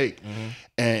to a snake.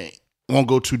 And won't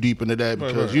go too deep into that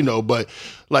because, you know, but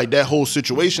like that whole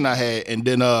situation I had, and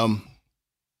then,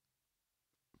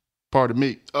 pardon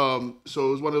me. So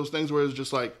it was one of those things where it's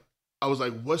just like, I was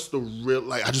like, what's the real,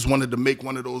 like, I just wanted to make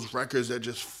one of those records that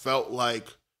just felt like,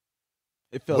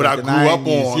 it felt what like I grew up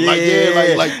on.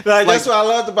 Yeah, like that's what I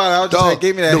loved about it. I was just like,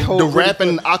 gave me that whole the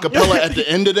rapping acapella at the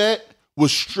end of that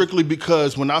was strictly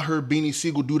because when I heard Beanie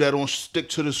Siegel do that on Stick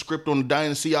to the Script on the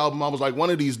Dynasty album, I was like, one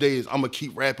of these days I'm gonna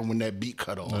keep rapping when that beat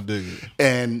cut off. I dig it.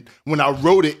 And when I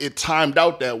wrote it, it timed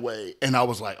out that way, and I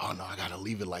was like, oh no, I gotta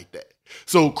leave it like that.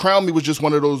 So Crown Me was just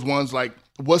one of those ones like,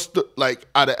 what's the, like,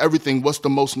 out of everything, what's the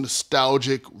most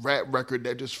nostalgic rap record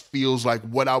that just feels like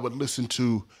what I would listen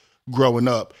to growing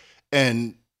up?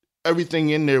 And everything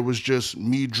in there was just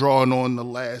me drawing on the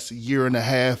last year and a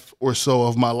half or so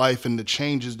of my life and the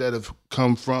changes that have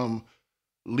come from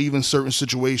leaving certain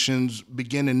situations,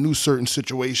 beginning new certain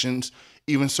situations,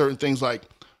 even certain things like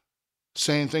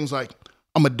saying things like,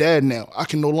 I'm a dad now. I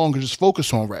can no longer just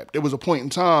focus on rap. There was a point in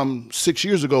time 6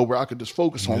 years ago where I could just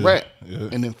focus on rap. Yeah.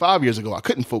 And then 5 years ago, I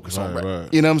couldn't focus on rap.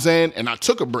 Right. You know what I'm saying? And I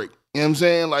took a break. You know what I'm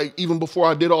saying? Like, even before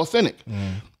I did Authentic.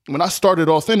 When I started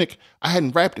Authentic, I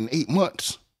hadn't rapped in 8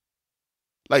 months.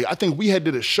 Like, I think we had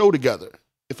did a show together.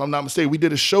 If I'm not mistaken, we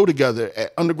did a show together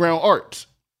at Underground Arts.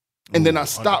 And then I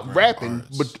stopped rapping,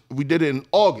 but we did it in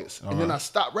August. And then I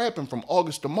stopped rapping from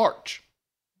August to March.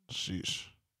 Sheesh.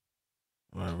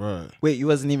 Right. Wait, you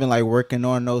wasn't even like working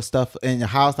on no stuff in your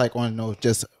house, like on no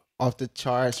just off the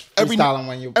charts freestyling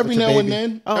when you every now and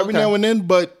then. Every now and then,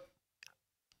 but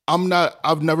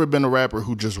I've never been a rapper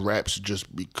who just raps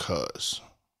just because.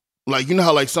 Like, you know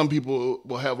how like some people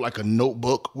will have like a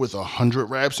notebook with 100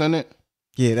 raps in it?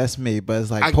 Yeah, that's me, but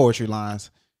it's like poetry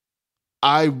lines.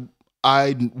 I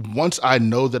once I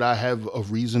know that I have a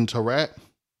reason to rap,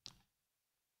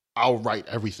 I'll write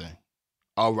everything.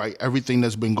 I'll write everything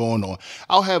that's been going on.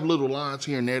 I'll have little lines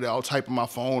here and there that I'll type in my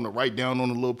phone or write down on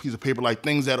a little piece of paper, like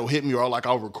things that'll hit me, or like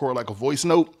I'll record like a voice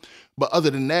note. But other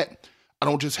than that, I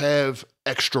don't just have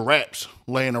extra raps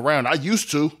laying around. I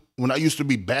used to. When I used to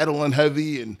be battling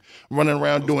heavy and running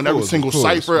around doing every single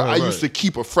cipher, I used to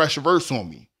keep a fresh verse on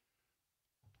me.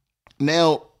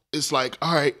 Now it's like,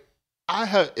 all right,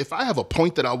 if I have a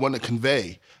point that I want to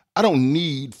convey, I don't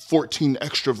need 14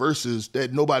 extra verses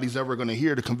that nobody's ever going to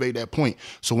hear to convey that point.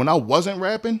 So when I wasn't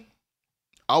rapping,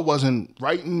 I wasn't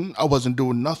writing, I wasn't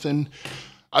doing nothing.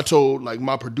 I told like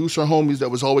my producer homies that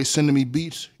was always sending me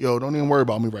beats, yo, don't even worry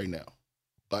about me right now.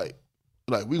 Like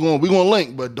we gonna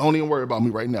link, but don't even worry about me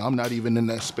right now. I'm not even in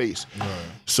that space. Right.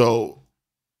 So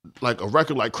like a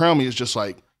record like Crown Me is just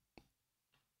like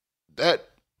that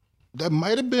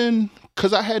might have been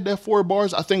because I had that 4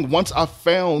 bars. I think once I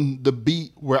found the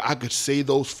beat where I could say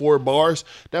those 4 bars,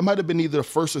 that might have been either the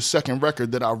first or second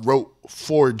record that I wrote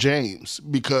for James,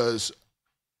 because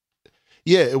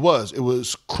yeah, it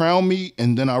was Crown Me,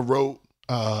 and then I wrote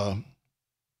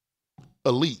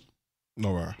Elite.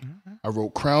 No right. I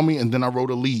wrote Crown Me, and then I wrote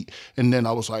Elite, and then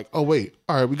I was like, oh wait,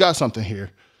 all right, we got something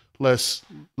here. Let's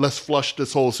flush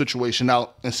this whole situation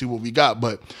out and see what we got.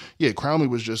 But yeah, Crown Me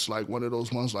was just like one of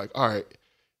those ones like, all right,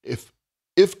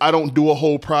 if I don't do a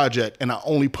whole project and I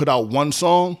only put out one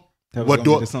song, that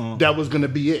was gonna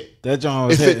be it. That John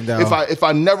was hitting down. If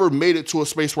I never made it to a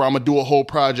space where I'm gonna do a whole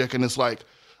project and it's like,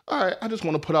 all right, I just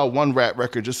want to put out one rap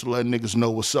record just to let niggas know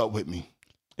what's up with me.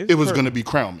 It was going to be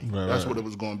Crown Me. Right, that's what it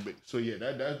was going to be. So yeah,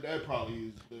 that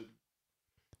probably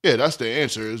is that's the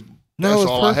answer. That's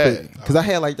all I had. Because I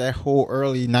had like that whole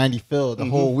early 90 feel the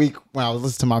whole week when I was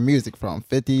listening to my music from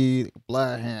 50,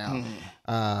 Bloodhound,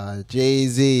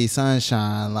 Jay-Z,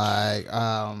 Sunshine, like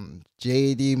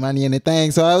JD, Money and the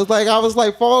Thing. So I was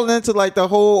like falling into like the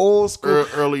whole old school.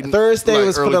 Early Thursday like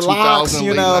was for the locks,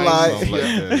 you know, like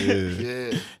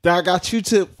yeah. Then I got you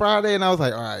to Friday, and I was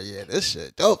like, all right, yeah, this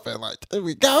shit dope. And like, there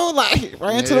we go. Like,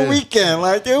 right into the weekend.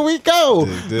 Like, there we go.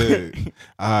 Dig.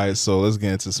 All right, so let's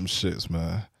get into some shits,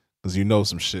 man. Because you know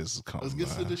some shits is coming. Let's get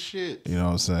to the shit. You know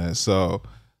what I'm saying? So,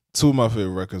 2 of my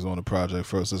favorite records on the project.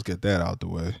 First, let's get that out the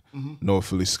way. North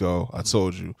Philly Skull. I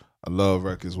told you, I love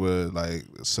records where like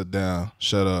sit down,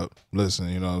 shut up, listen.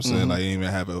 You know what I'm saying? Like you didn't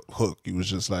even have a hook. You was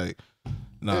just like,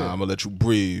 nah, I'm gonna let you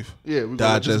breathe. Yeah, we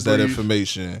digest that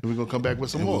information. And we're gonna come back with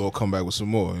some more. We're gonna come back with some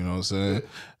more. You know what I'm saying? Yeah.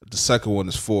 The second one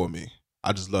is For Me.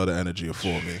 I just love the energy of For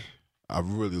Me. I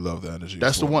really love the energy.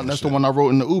 That's the one. That's the one I wrote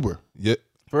in the Uber. Yeah.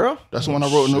 For real? That's the one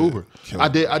I wrote in the Uber. I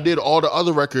did all the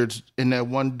other records in that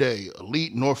one day.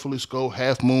 Elite, Northfully Go,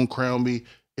 Half Moon, Crown Me,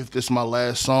 If This My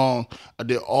Last Song. I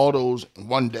did all those in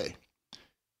one day.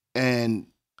 And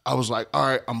I was like, all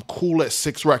right, I'm cool at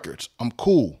 6 records. I'm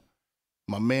cool.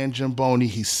 My man Jim Boney,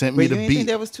 he sent me the beat. You think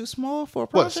that was too small for a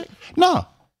project? No.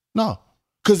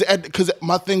 Because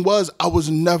my thing was,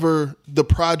 the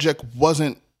project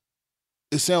wasn't,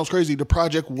 it sounds crazy, the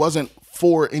project wasn't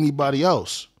for anybody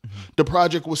else. The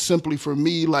project was simply for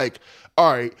me, like,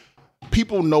 all right,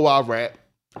 people know I rap.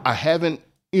 I haven't,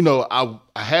 I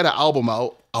had an album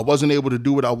out. I wasn't able to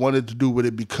do what I wanted to do with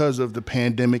it because of the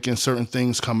pandemic and certain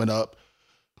things coming up.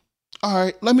 All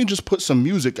right, let me just put some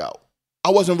music out. I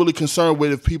wasn't really concerned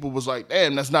with if people was like,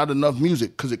 damn, that's not enough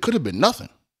music, because it could have been nothing.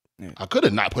 Yeah. I could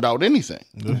have not put out anything.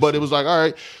 Yes. But it was like, all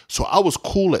right. So I was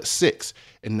cool at 6.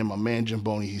 And then my man Jim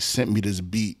Boney, he sent me this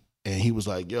beat. And he was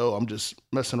like, yo, I'm just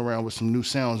messing around with some new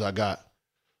sounds I got.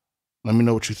 Let me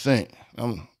know what you think.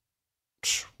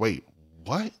 Wait,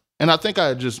 what? And I think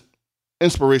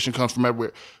inspiration comes from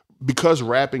everywhere. Because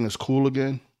rapping is cool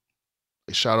again,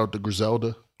 shout out to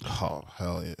Griselda. Oh,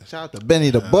 hell yeah. Shout out to Benny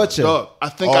the Butcher. Dog, I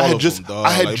think I had just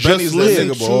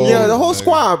listened to... Yeah, the whole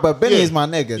squad, but Benny is my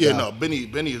nigga. Yeah, no,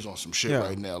 Benny is on some shit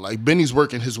right now. Like, Benny's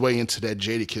working his way into that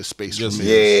Jadakiss space for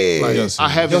me. Yeah. Like, I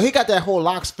haven't... Yo, he got that whole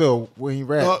locks feel when he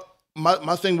rap.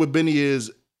 My thing with Benny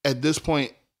is, at this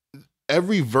point,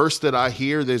 every verse that I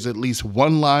hear, there's at least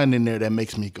one line in there that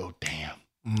makes me go, damn.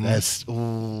 That's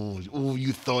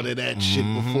you thought of that shit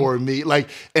before me, like,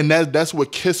 and that's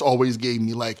what Kiss always gave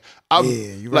me. Like,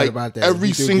 you're right about that.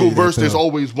 Every single verse, there's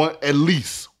always at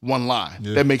least one line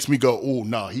that makes me go, oh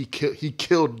no, he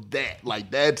killed that.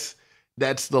 Like that's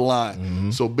the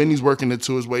line. So Benny's working it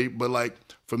to his way, but like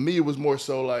for me, it was more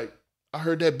so like I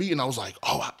heard that beat and I was like,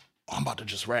 I'm about to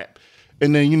just rap.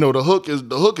 And then, the hook is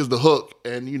the hook,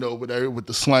 and with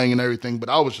the slang and everything. But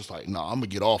I was just like, I'm gonna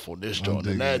get off on this joint.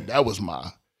 And that was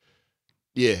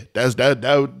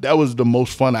that was the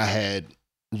most fun I had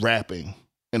rapping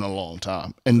in a long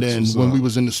time. And then when we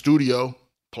was in the studio,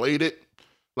 played it.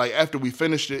 Like after we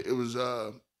finished it, it was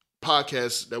a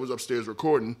podcast that was upstairs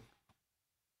recording.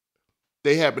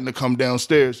 They happened to come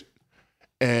downstairs,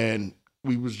 and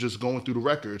we was just going through the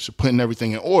records, putting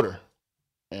everything in order.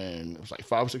 And it was like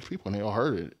 5 or 6 people, and they all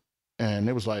heard it. And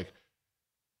it was like,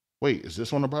 wait, is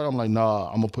this on the project? I'm like, nah,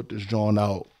 I'm going to put this joint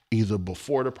out either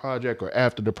before the project or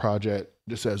after the project,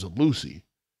 just as a Lucy.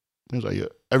 And it was like, yeah.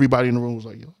 Everybody in the room was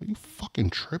like, yo, are you fucking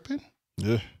tripping?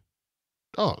 Yeah.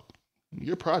 Dog,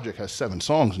 your project has 7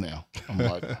 songs now. I'm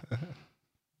like,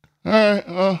 all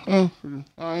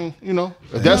right,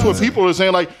 if that's what people are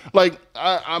saying. Like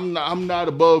I'm not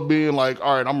above being like,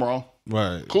 all right, I'm wrong.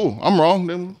 Right. Cool. I'm wrong.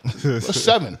 Then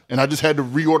 7. And I just had to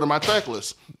reorder my track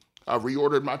list. I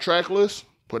reordered my track list,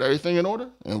 put everything in order,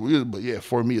 but yeah,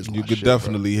 For Me is my You could shit,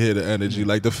 definitely hear the energy.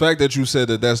 Like the fact that you said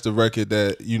that that's the record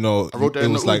that, I wrote that it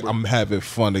was like, I'm having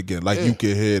fun again. Like you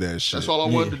could hear that shit. That's all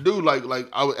I wanted to do. Like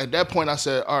at that point I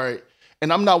said, all right,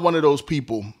 and I'm not one of those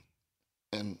people,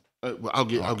 and I'll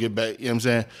get back, you know what I'm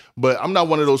saying? But I'm not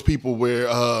one of those people where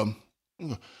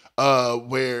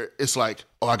it's like,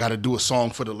 oh, I got to do a song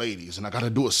for the ladies, and I got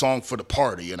to do a song for the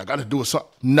party, and I got to do a song.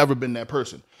 Never been that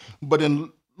person. But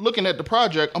in looking at the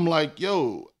project, I'm like,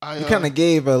 yo, you kind of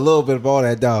gave a little bit of all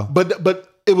that though.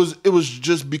 But it was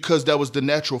just because that was the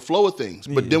natural flow of things.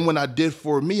 But then when I did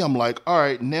For Me, I'm like, all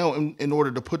right, now in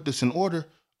order to put this in order,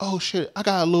 oh shit, I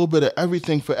got a little bit of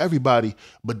everything for everybody,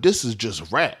 but this is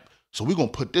just rap. So we're gonna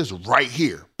put this right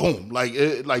here, boom, like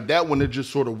that one. It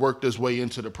just sort of worked its way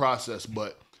into the process,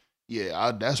 but.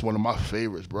 Yeah, that's one of my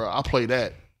favorites, bro. I play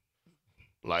that.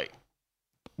 Like,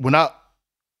 when I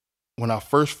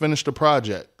first finished the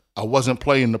project, I wasn't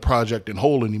playing the project in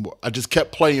whole anymore. I just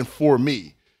kept playing For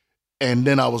Me. And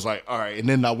then I was like, all right. And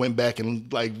then I went back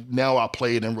and, like, now I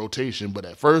play it in rotation. But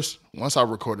at first, once I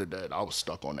recorded that, I was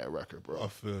stuck on that record, bro. I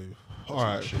feel you. All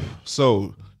right.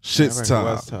 So, shit's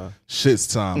time. Shit's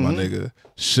time, my nigga.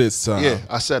 Shit's time. Yeah,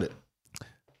 I said it.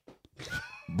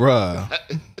 Bruh.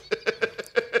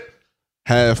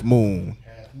 Half Moon.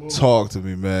 Talk to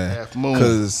me, man. Half Moon.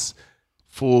 Cause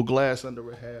full glass under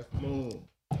a half moon.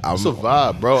 It's a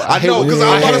vibe, bro. I know, because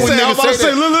I'm about to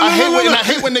say, look. I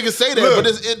hate when niggas say that, look,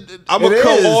 but I'm gonna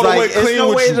come all the way clean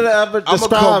with you. I'm gonna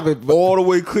come all the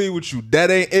way clean with you.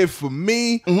 That ain't it for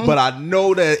me, but I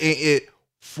know that ain't it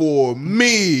for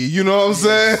me. You know what I'm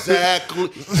saying? Exactly.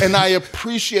 And I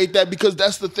appreciate that because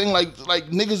that's the thing. Like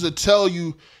niggas will tell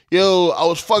you, yo, I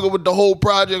was fucking with the whole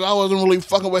project. I wasn't really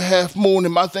fucking with Half Moon.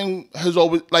 And my thing has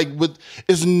always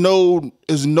is no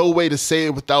way to say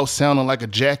it without sounding like a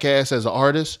jackass as an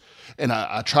artist. And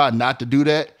I try not to do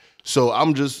that. So I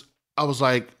was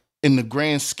like, in the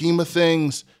grand scheme of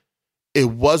things, it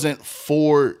wasn't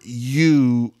for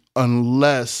you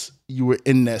unless you were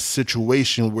in that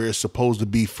situation where it's supposed to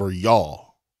be for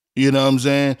y'all. You know what I'm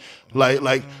saying? Hold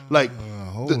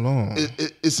on.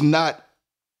 It's not.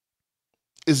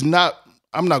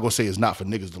 I'm not gonna say it's not for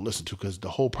niggas to listen to because the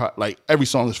whole every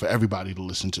song is for everybody to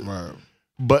listen to. Right.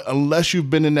 But unless you've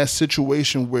been in that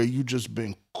situation where you just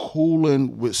been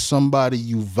cooling with somebody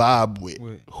you vibe with,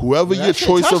 whoever your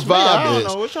choice of vibe I is.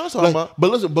 don't know what y'all talking about.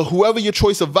 But listen, whoever your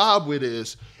choice of vibe with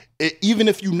is, even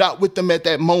if you're not with them at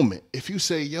that moment, if you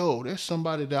say, yo, there's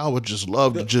somebody that I would just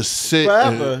love to just sit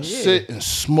and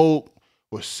smoke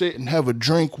or sit and have a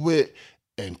drink with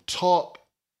and talk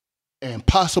and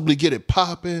possibly get it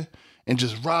popping and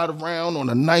just ride around on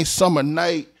a nice summer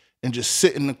night and just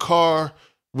sit in the car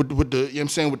with the, you know what I'm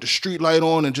saying, with the street light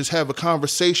on and just have a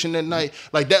conversation at night.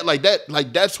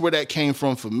 That's where that came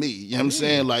from for me. You know what I'm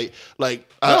saying?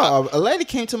 A lady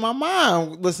came to my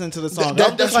mind listening to the song.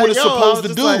 That's what it's supposed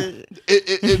to do.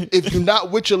 If you're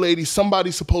not with your lady,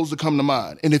 somebody's supposed to come to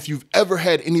mind. And if you've ever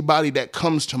had anybody that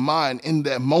comes to mind in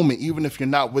that moment, even if you're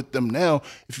not with them now,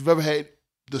 if you've ever had,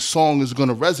 the song is going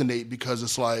to resonate because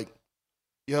it's like,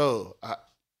 yo,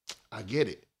 I get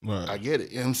it. Right. I get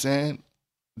it. You know what I'm saying?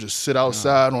 Just sit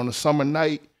outside on a summer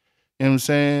night. You know what I'm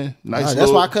saying? Nice.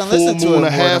 That's why I couldn't listen to it more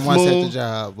than once at moon. the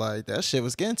job. Like that shit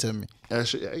was getting to me. That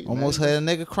shit, hey, almost had a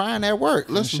nigga crying at work.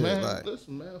 Listen, man. Like,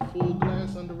 Listen, man. Full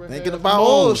glass under a thinking half about moon.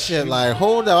 old shit. Like,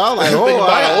 hold up. I was like, Think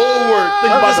about the old work.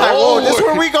 Think about the old work. This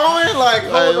where we going? Like,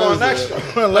 hold on. Next.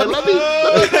 Let me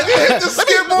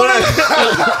skip on it.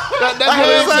 Let's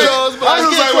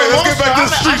get back to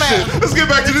the street shit. Let's get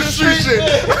back to the street shit.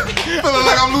 Feeling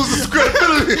like I'm losing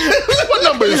credibility. What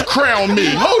number is Crown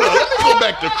Me? Hold up. Let me go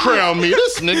back to Crown Me.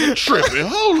 This nigga tripping.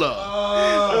 Hold up.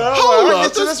 Hold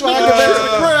up. That's why I get back to the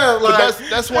crib. Like,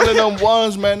 that's one of them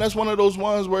ones, man. That's one of those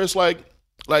ones where it's like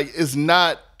it's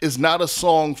not a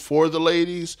song for the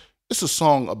ladies. It's a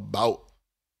song about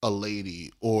a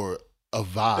lady or a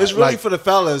vibe. It's really for the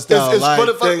fellas, though. It's for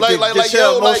the like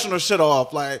yo, emotional shit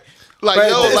off. That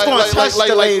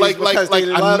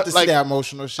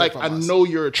emotional shit. I know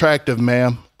you're attractive,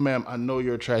 ma'am. Ma'am, I know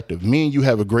you're attractive. Me and you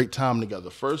have a great time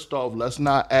together. First off, let's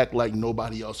not act like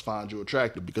nobody else finds you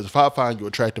attractive. Because if I find you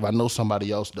attractive, I know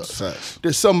somebody else does. Facts.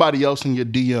 There's somebody else in your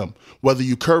DM. Whether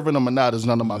you curving them or not is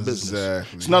none of my business.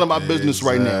 It's none of my business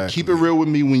right now. Keep it real with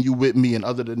me when you with me. And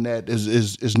other than that,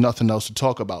 is nothing else to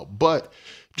talk about. But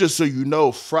just so you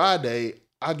know, Friday,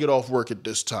 I get off work at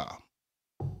this time.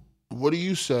 What do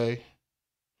you say?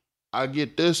 I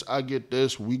get this,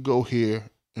 we go here,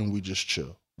 and we just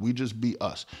chill. We just be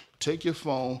us. Take your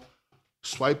phone,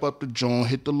 swipe up the joint,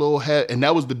 hit the little hat, and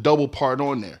that was the double part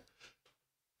on there.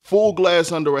 Full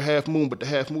glass under a half moon, but the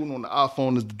half moon on the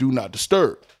iPhone is the do not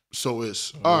disturb. So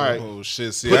it's, all right. Oh,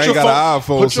 shit. See, I ain't got an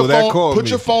iPhone, so that called me. Put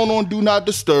your phone on do not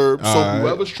disturb, all so right.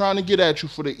 whoever's trying to get at you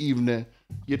for the evening,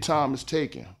 your time is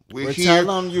taken. We're here.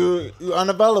 Tell them you're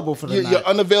unavailable for the night. You're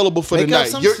unavailable for the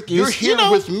night. You're here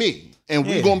with me. And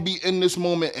we're going to be in this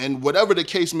moment, and whatever the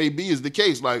case may be is the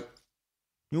case. Like,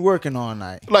 you're working all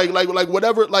night. Like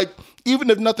whatever, like, even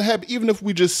if nothing happened, even if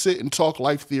we just sit and talk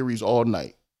life theories all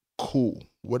night, cool.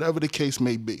 Whatever the case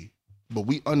may be. But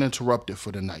we uninterrupted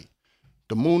for the night.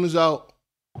 The moon is out.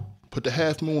 Put the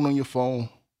half moon on your phone.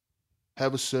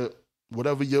 Have a sip.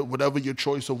 Whatever your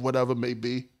choice of whatever may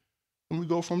be. And we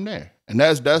go from there. And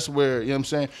that's where, you know what I'm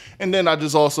saying? And then I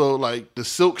just also, like, the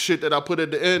silk shit that I put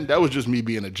at the end, that was just me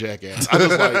being a jackass. I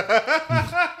just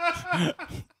like...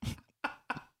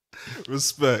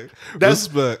 Respect.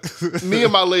 Me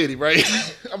and my lady, right?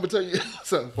 I'm going to tell you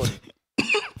something funny.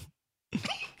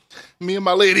 Me and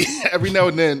my lady, every now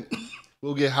and then,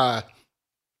 we'll get high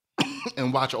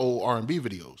and watch old R&B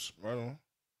videos. Right on.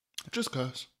 Just cuz.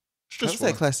 It's That's just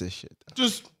fun. that classic shit, though.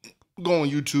 Just go on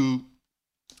YouTube.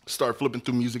 Start flipping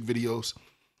through music videos.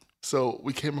 So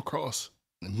we came across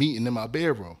a meeting in my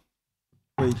bedroom.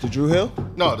 Wait, the Drew Hill?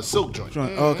 No, the Silk joint.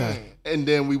 Okay. And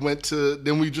then we was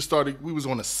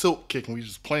on a Silk kick and we was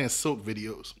just playing Silk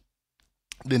videos.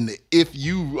 Then the If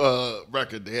You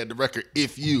record, they had the record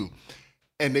If You.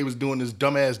 And they was doing this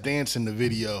dumbass dance in the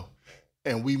video.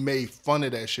 And we made fun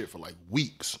of that shit for like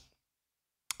weeks.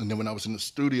 And then when I was in the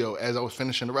studio, as I was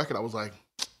finishing the record, I was like,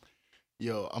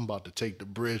 yo, I'm about to take the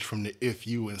bridge from the If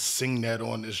You and sing that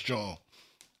on this joint.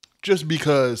 Just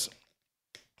because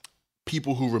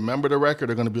people who remember the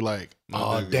record are gonna be like,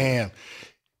 oh damn.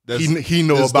 That's, he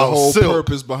know that's about the whole Silk.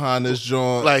 purpose behind this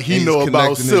joint. Like he He's know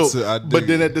about connecting it Silk. to, But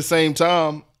then at the same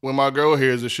time, when my girl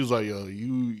hears it, she's like, yo,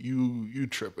 you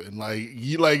tripping.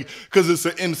 Like, cause it's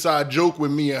an inside joke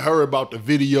with me and her about the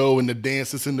video and the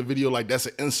dances in the video. Like that's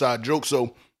an inside joke.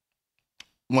 So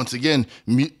once again,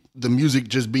 the music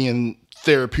just being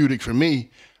therapeutic for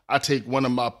me, I take one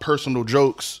of my personal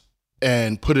jokes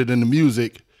and put it in the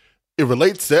music. It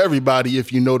relates to everybody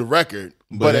if you know the record.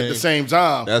 But at the same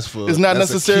time, it's not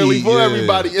necessarily for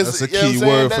everybody. That's a key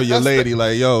word for your lady.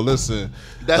 Like, yo, listen.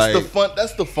 That's the fun.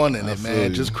 That's the fun in it,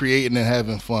 man. Just creating and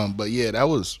having fun. But yeah, that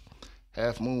was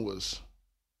Half Moon was.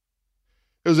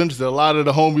 It was interesting. A lot of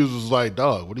the homies was like,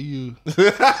 "Dog, what are you?"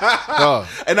 Dog.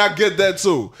 And I get that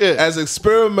too. Yeah. As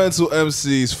experimental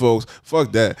MCs, folks,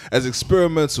 fuck that. As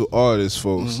experimental artists,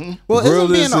 folks. Well,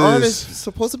 isn't being an artist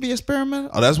supposed to be experimental?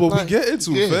 Oh, that's what we get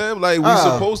into, fam. Like we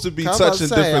supposed to be touching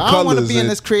different colors. I don't want to be in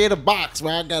this creative box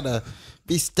where I gotta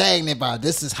be stagnant about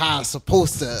this is how it's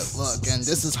supposed to look and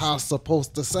this is how it's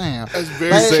supposed to sound. That's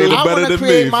very true. I want to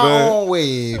create my own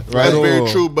wave. That's very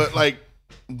true. But like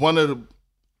one of the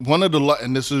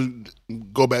and this is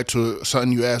go back to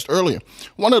something you asked earlier.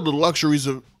 One of the luxuries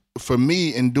for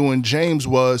me in doing James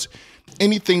was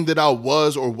anything that I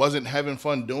was or wasn't having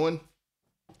fun doing.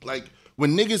 Like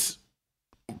when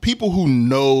people who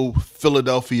know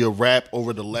Philadelphia rap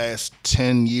over the last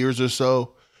 10 years or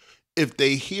so, if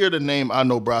they hear the name I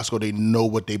Know Brasco, they know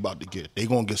what they about to get. They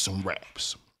gonna get some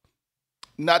raps.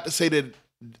 Not to say that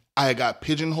I got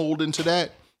pigeonholed into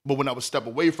that, but when I would step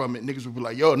away from it, niggas would be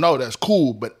like, yo, no, that's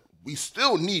cool, but we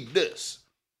still need this.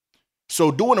 So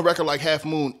doing a record like Half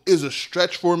Moon is a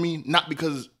stretch for me, not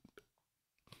because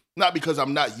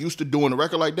I'm not used to doing a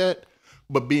record like that,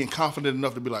 but being confident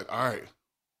enough to be like, all right,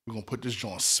 we're going to put this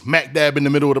joint smack dab in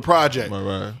the middle of the project.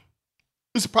 Right.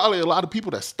 There's probably a lot of people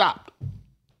that stopped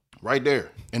right there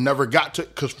and never got to,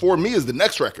 because For Me is the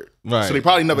next record. Right. So they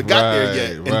probably never got there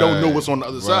yet and don't know what's on the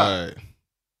other side.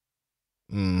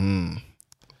 Mm-hmm.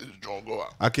 Go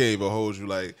out. I can't even hold you.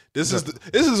 Like this is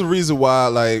the reason why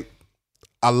like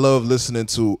I love listening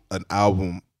to an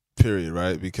album, period,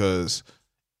 right? Because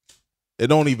it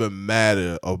don't even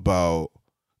matter about,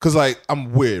 cause like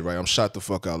I'm weird, right? I'm shot the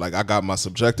fuck out. Like I got my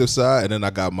subjective side and then I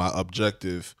got my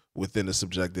objective within the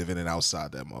subjective and then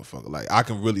outside that motherfucker. Like I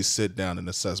can really sit down and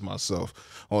assess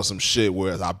myself on some shit,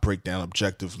 whereas I break down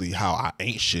objectively how I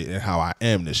ain't shit and how I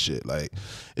am this shit. Like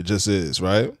it just is,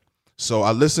 right? So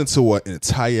I listen to an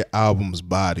entire album's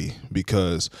body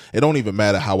because it don't even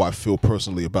matter how I feel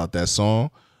personally about that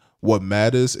song. What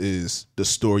matters is the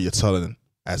story you're telling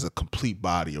as a complete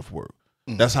body of work.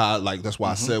 That's how that's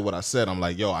why I said what I said. I'm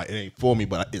like, yo, it ain't for me,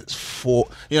 but it's for,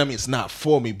 you know what I mean? It's not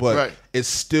for me, but it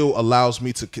still allows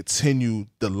me to continue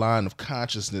the line of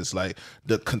consciousness, like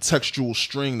the contextual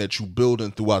string that you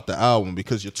building throughout the album,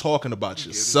 because you're talking about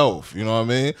yourself, you know what I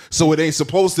mean? So it ain't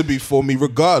supposed to be for me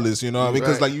regardless, you know what I mean?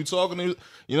 Because like you talking to,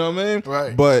 you know what I mean?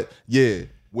 Right. But yeah,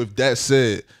 with that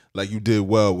said, like you did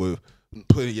well with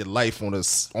putting your life on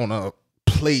a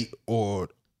plate or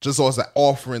just as an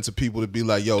offering to people to be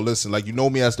like, yo, listen, like you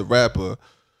know me as the rapper,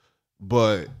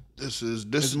 but this is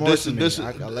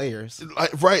I got layers.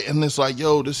 Like, right. And it's like,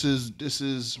 yo, this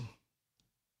is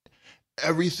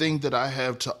everything that I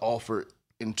have to offer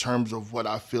in terms of what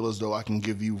I feel as though I can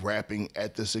give you rapping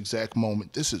at this exact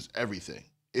moment. This is everything.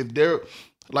 If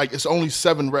it's only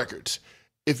 7 records.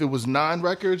 If it was 9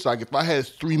 records, like if I had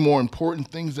 3 more important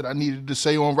things that I needed to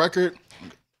say on record,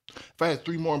 if I had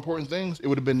 3 more important things, it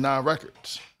would have been 9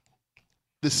 records.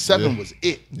 This 7 was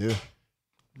it. Yeah.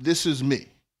 This is me.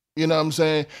 You know what I'm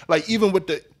saying? Like even with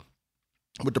the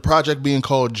project being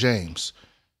called James,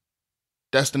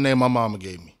 that's the name my mama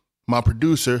gave me. My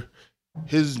producer,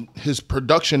 his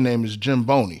production name is Jim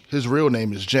Boney. His real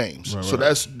name is James. So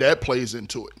that plays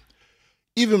into it.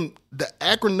 Even the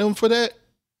acronym for that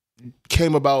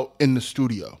came about in the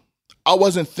studio. I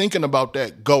wasn't thinking about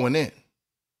that going in.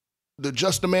 The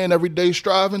Just a Man Everyday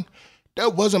Striving,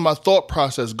 that wasn't my thought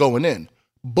process going in.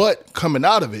 But coming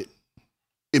out of it,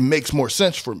 it makes more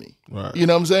sense for me. Right. You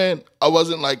know what I'm saying? I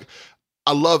wasn't like,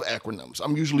 I love acronyms.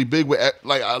 I'm usually big with,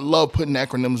 like, I love putting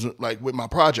acronyms like with my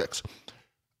projects.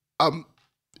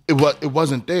 It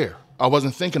wasn't there. I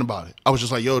wasn't thinking about it. I was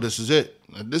just like, yo, this is it.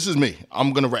 This is me.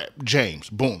 I'm going to rap. James.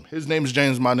 Boom. His name is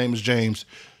James. My name is James.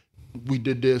 We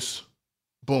did this.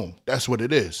 Boom. That's what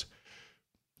it is.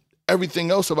 Everything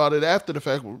else about it after the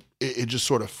fact, it just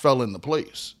sort of fell into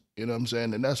place. You know what I'm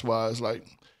saying? And that's why it's like,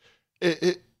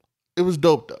 it was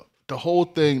dope though. The whole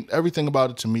thing, everything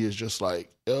about it to me is just like,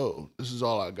 yo, this is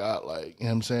all I got. Like, you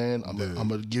know what I'm saying? I'm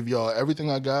going to give y'all everything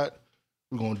I got.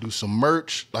 We're going to do some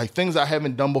merch, like things I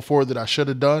haven't done before that I should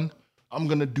have done. I'm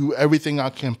going to do everything I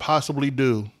can possibly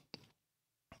do.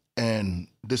 And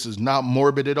this is not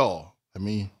morbid at all. I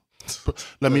mean,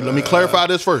 let me clarify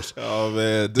this first. Oh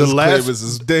man, disclaimers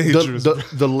is dangerous.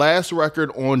 The last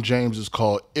record on James is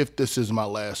called "If This Is My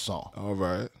Last Song." All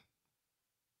right.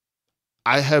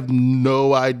 I have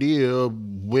no idea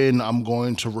when I'm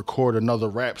going to record another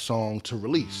rap song to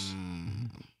release.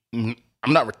 I'm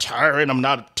not retiring. I'm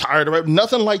not tired of rap.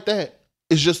 Nothing like that.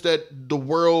 It's just that the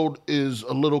world is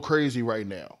a little crazy right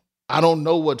now. I don't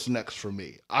know what's next for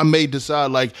me. I may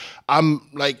decide I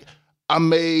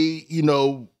may,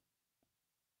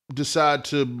 decide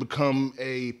to become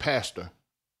a pastor,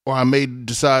 or I may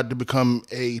decide to become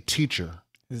a teacher.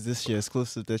 Is this your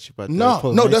exclusive that you about to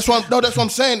No, that's what I'm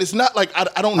saying. It's not like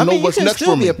I don't know what's next for me. You can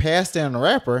still be a pastor and a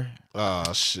rapper.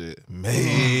 Oh shit,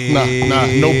 man! Nah,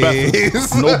 no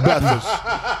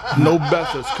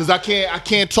Bethels, because I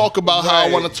can't talk about how I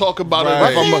want to talk about it.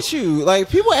 Why can't you? Like,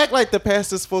 people act like the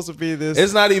pastor's supposed to be this.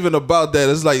 It's not even about that.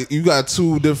 It's like you got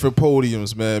two different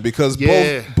podiums, man. Because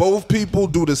both people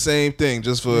do the same thing,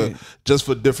 just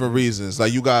for different reasons.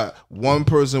 Like you got one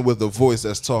person with a voice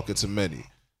that's talking to many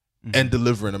and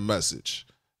delivering a message.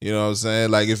 You know what I'm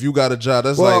saying? Like, if you got a job,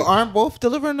 that's aren't both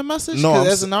delivering the message? No,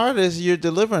 as an artist, you're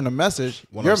delivering a message.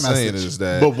 What I'm saying is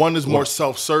that, but one is more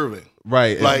self-serving,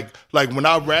 right? Like when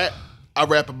I rap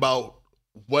about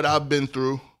what I've been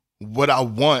through, what I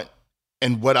want,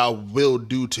 and what I will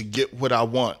do to get what I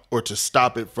want, or to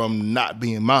stop it from not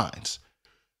being mine.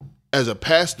 As a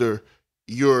pastor,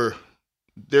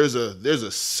 there's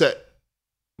a set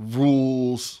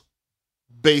rules,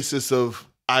 basis of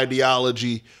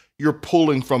ideology. You're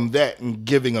pulling from that and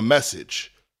giving a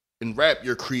message. In rap,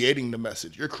 you're creating the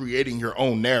message. You're creating your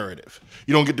own narrative.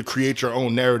 You don't get to create your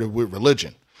own narrative with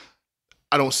religion.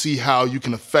 I don't see how you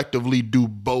can effectively do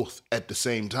both at the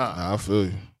same time. I feel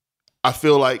you. I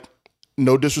feel like,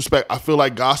 no disrespect, I feel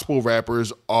like gospel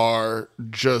rappers they're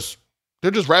just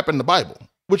rapping the Bible,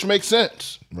 which makes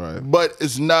sense. Right. But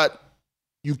it's not,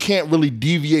 you can't really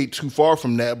deviate too far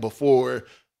from that before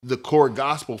the core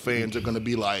gospel fans are going to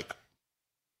be like,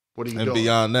 what are you doing? And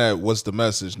beyond that, what's the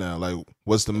message now? Like,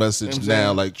 what's the message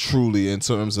now, like, truly, in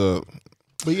terms of...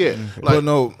 But yeah. But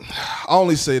no, I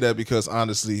only say that because,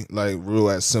 honestly, like, real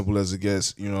as simple as it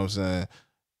gets, you know what I'm saying?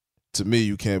 To me,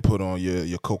 you can't put on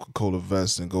your Coca-Cola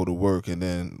vest and go to work, and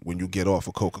then when you get off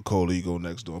of Coca-Cola, you go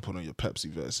next door and put on your Pepsi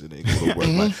vest and then go to work.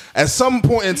 Like, at some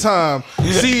point in time,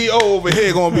 CEO over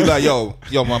here going to be like, yo,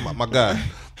 my guy.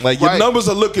 Like, your numbers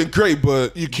are looking great,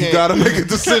 but you got to make a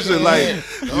decision. Like,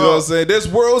 you know what I'm saying? There's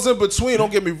worlds in between,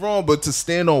 don't get me wrong, but to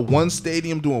stand on one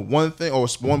stadium doing one thing, or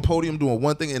one podium doing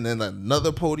one thing, and then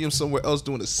another podium somewhere else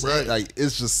doing the same, like,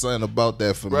 it's just something about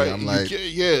that for me. I'm like...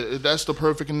 that's the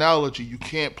perfect analogy. You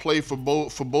can't play for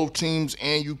both teams,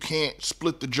 and you can't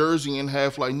split the jersey in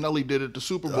half like Nelly did at the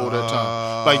Super Bowl that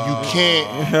time. Like, you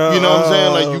can't, you know what I'm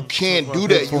saying? Like, you can't do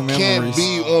that. You can't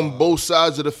be on both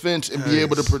sides of the fence and be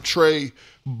able to portray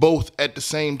both at the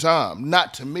same time.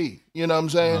 Not to me. You know what I'm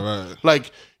saying? Right.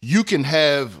 Like, you could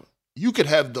have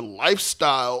the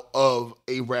lifestyle of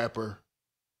a rapper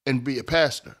and be a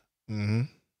pastor. Mm-hmm.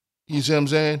 You see what I'm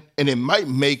saying? And it might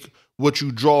make what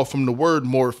you draw from the word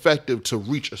more effective to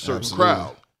reach a certain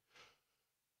crowd.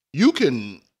 You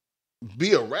can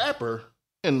be a rapper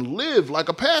and live like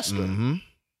a pastor. Mm-hmm.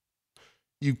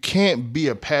 You can't be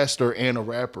a pastor and a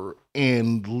rapper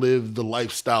and live the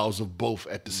lifestyles of both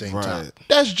at the same time.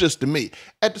 That's just to me.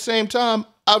 At the same time,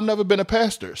 I've never been a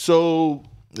pastor, so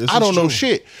I don't know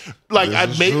shit. Like,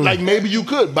 maybe you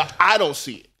could, but I don't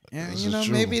see it. Yeah,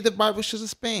 maybe the Bible should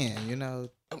expand.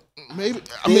 Maybe.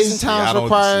 Times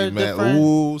require different.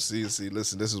 Ooh, see.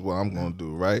 Listen, this is what I'm gonna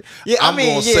do, right? Yeah, I'm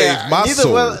gonna save my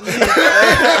soul. And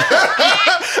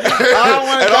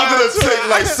I'm gonna take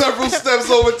like several steps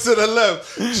over to the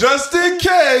left, just in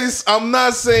case. I'm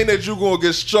not saying that you're gonna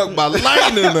get struck by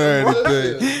lightning or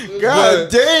anything.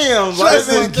 God damn!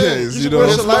 Just in case, you know.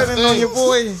 Put lightning on your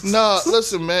boy. Nah,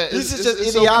 listen, man. These are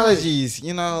just ideologies.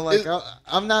 Okay. Like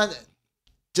I'm not.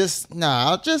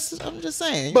 I'm just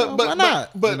saying. Why not?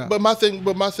 But my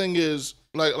thing is,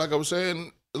 like I was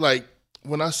saying, like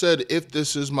when I said, if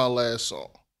this is my last song,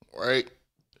 right?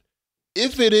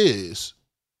 If it is,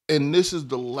 and this is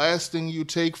the last thing you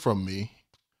take from me,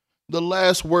 the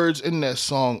last words in that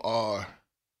song are,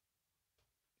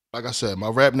 like I said, my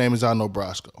rap name is I Know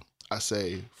Brasco. I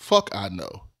say, fuck I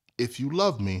know. If you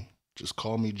love me, just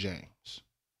call me James.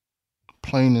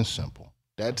 Plain and simple.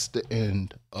 That's the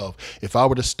end of, if I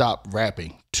were to stop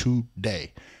rapping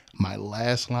today, my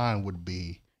last line would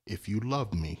be, if you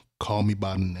love me, call me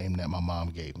by the name that my mom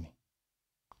gave me.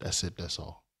 That's it, that's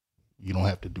all. You don't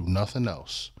have to do nothing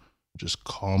else. Just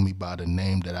call me by the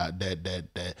name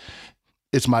that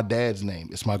it's my dad's name.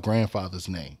 It's my grandfather's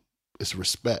name. It's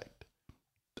respect.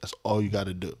 That's all you got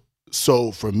to do.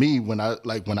 So for me, when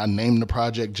I name the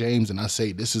project James and I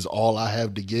say this is all I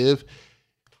have to give,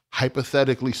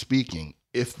 hypothetically speaking,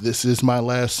 if this is my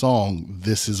last song,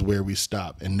 this is where we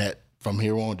stop. And that from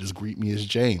here on, just greet me as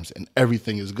James and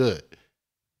everything is good.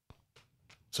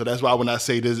 So that's why when I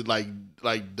say this, like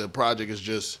the project is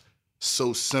just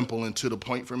so simple and to the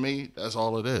point for me, that's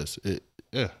all it is.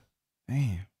 Yeah.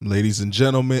 Damn. Ladies and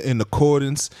gentlemen, in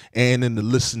accordance and in the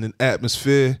listening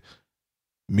atmosphere,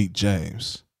 meet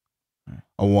James.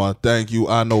 I want to thank you,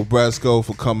 I Know Brasco,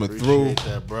 for coming through.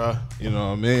 Appreciate that, bro. You know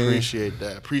what I mean? Appreciate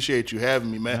that. Appreciate you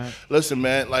having me, man. Right. Listen,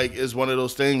 man, like it's one of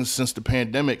those things since the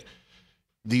pandemic,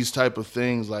 these type of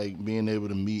things, like being able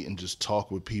to meet and just talk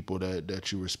with people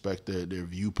that you respect their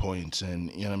viewpoints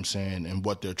and, you know what I'm saying, and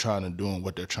what they're trying to do and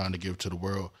what they're trying to give to the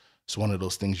world. It's one of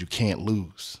those things you can't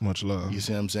lose. Much love. You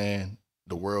see what I'm saying?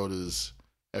 The world is,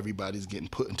 everybody's getting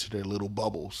put into their little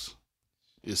bubbles.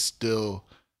 It's still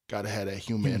got to have that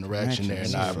human interaction there,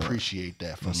 and I appreciate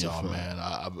that from y'all, man.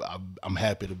 I'm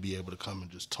happy to be able to come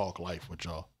and just talk life with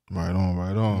y'all. Right on, right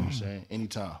on. You know what I'm saying?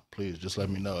 Anytime, please, just let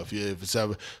me know. If it's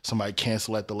ever somebody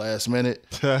cancel at the last minute,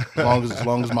 as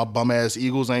long as my bum ass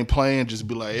Eagles ain't playing, just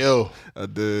be like, yo, I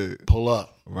did. pull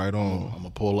up. Right on. I'm gonna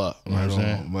pull up. You know Right what I'm on.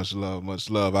 saying? Much love, much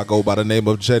love. I go by the name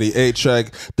of Jetty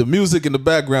A-Track. The music in the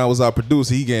background was our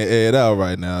producer. He can't air it out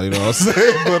right now, you know what I'm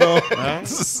saying? But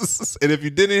and if you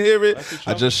didn't hear it,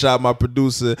 I just shot my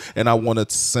producer, and I wanted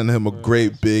to send him a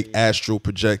great big astral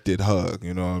projected hug.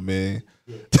 You know what I mean?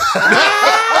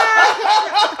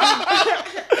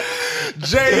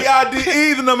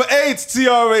 JEIDE, the number 8,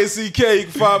 TRACK. You can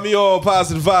find me on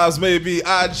Positive Vibes, maybe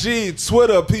IG,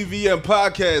 Twitter, PVM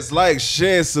Podcast. Like,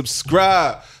 share,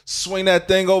 subscribe. Swing that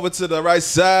thing over to the right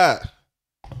side.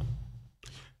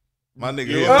 My nigga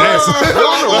here dancing.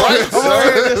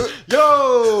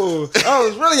 Yo, I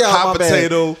was really out Hot my bag.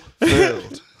 potato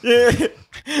filled. Yeah,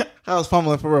 I was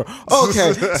fumbling for real.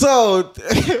 Okay, so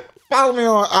follow me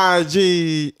on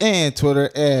IG and Twitter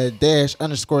at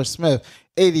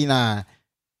 _Smith89.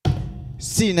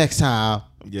 See you next time.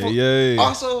 Yeah.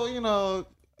 Also,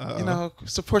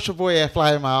 support your boy at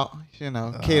Fly Him Out.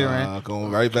 Catering.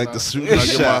 Going right back to shooting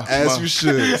shot as you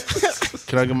should.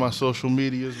 Can I get my social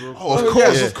medias real quick? Oh, of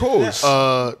course, of course.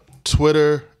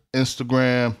 Twitter,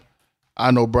 Instagram, I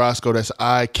Know Brasco. That's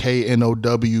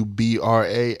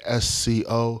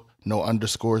IKNOWBRASCO. No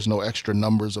underscores, no extra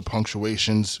numbers or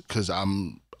punctuations, because I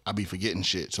be forgetting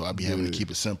shit, so I be having to keep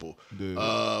it simple.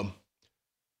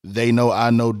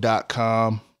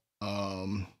 TheyKnowIKnow.com.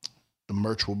 The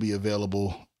merch will be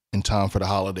available in time for the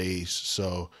holidays,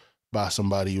 so buy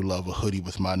somebody you love a hoodie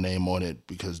with my name on it,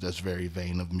 because that's very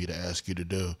vain of me to ask you to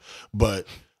do. But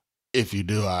if you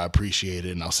do, I appreciate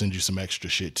it, and I'll send you some extra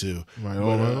shit too. Right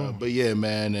on. But yeah,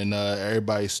 man, and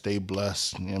everybody stay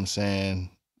blessed. You know what I'm saying?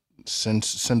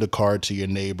 Send a card to your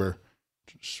neighbor.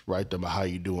 Just write them a how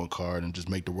you doing card and just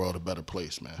make the world a better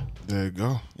place, man. There you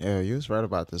go. Yeah, you was right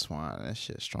about this one. That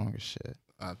shit strong as shit.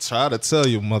 I try to tell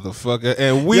you, motherfucker.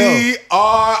 And we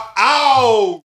are out.